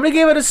 I'm going to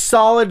give it a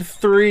solid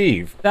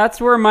 3.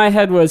 That's where my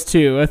head was,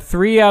 too. A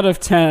 3 out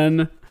of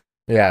 10.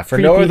 Yeah, for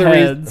no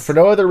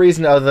other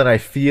reason other than I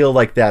feel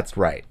like that's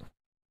right.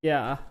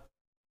 Yeah.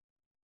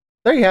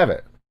 There you have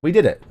it. We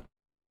did it.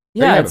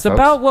 Yeah, it's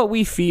about what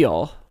we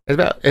feel.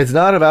 It's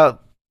not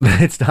about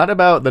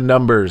the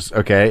numbers,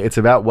 okay? It's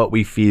about what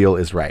we feel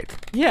is right.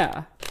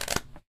 Yeah.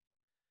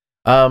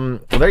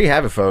 Well, there you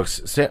have it, folks.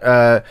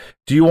 Do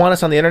you want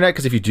us on the internet?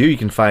 Because if you do, you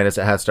can find us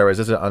at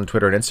 @StarWarsIsIt on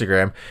Twitter and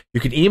Instagram.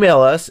 You can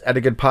email us at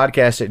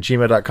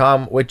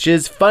agoodpodcast@gmail.com, which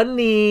is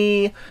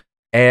funny.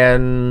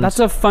 And that's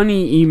a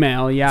funny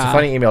email, yeah. It's a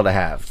funny email to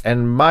have.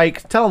 And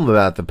Mike, tell them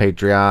about the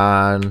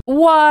Patreon.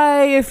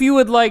 Why, if you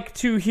would like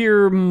to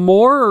hear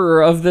more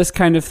of this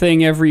kind of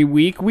thing every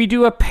week, we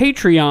do a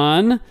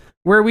Patreon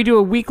where we do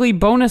a weekly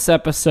bonus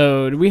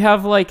episode. We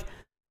have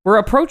we're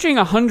approaching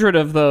 100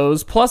 of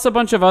those, plus a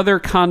bunch of other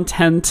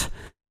content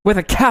with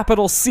a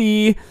capital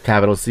C.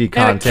 Capital C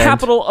content. And a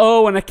capital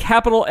O and a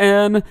capital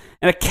N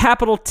and a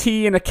capital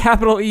T and a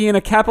capital E and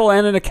a capital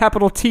N and a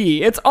capital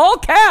T. It's all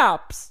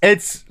caps.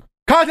 It's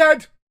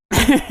content.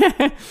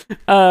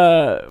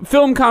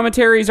 Film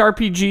commentaries,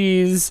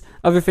 RPGs,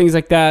 other things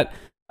like that.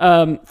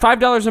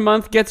 $5 a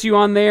month gets you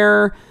on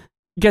there,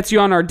 gets you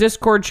on our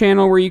Discord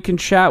channel where you can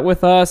chat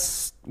with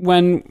us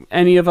when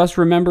any of us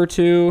remember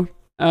to.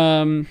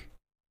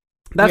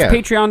 That's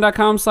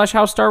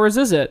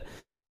patreon.com/howstarwarsisit.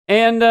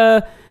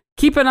 And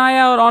keep an eye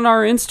out on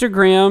our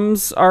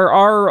Instagrams,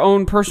 our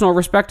own personal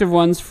respective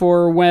ones,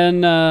 for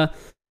when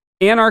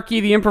Anarchy,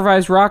 the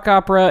Improvised Rock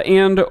Opera,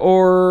 and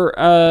or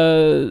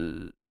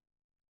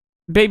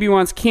Baby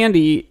Wants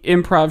Candy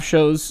improv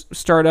shows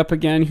start up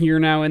again here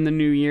now in the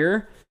new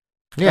year.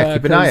 Yeah,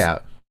 keep an eye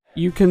out.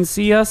 You can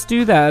see us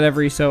do that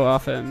every so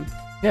often.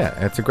 Yeah,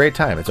 it's a great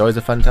time. It's always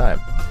a fun time.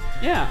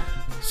 Yeah.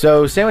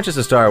 So, sandwiches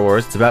of Star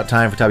Wars, it's about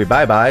time for Tubby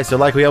bye-bye. So,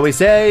 like we always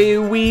say,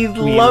 we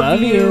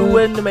love you,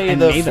 and may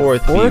the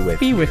 4th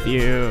be with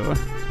you.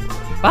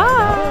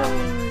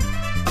 Bye!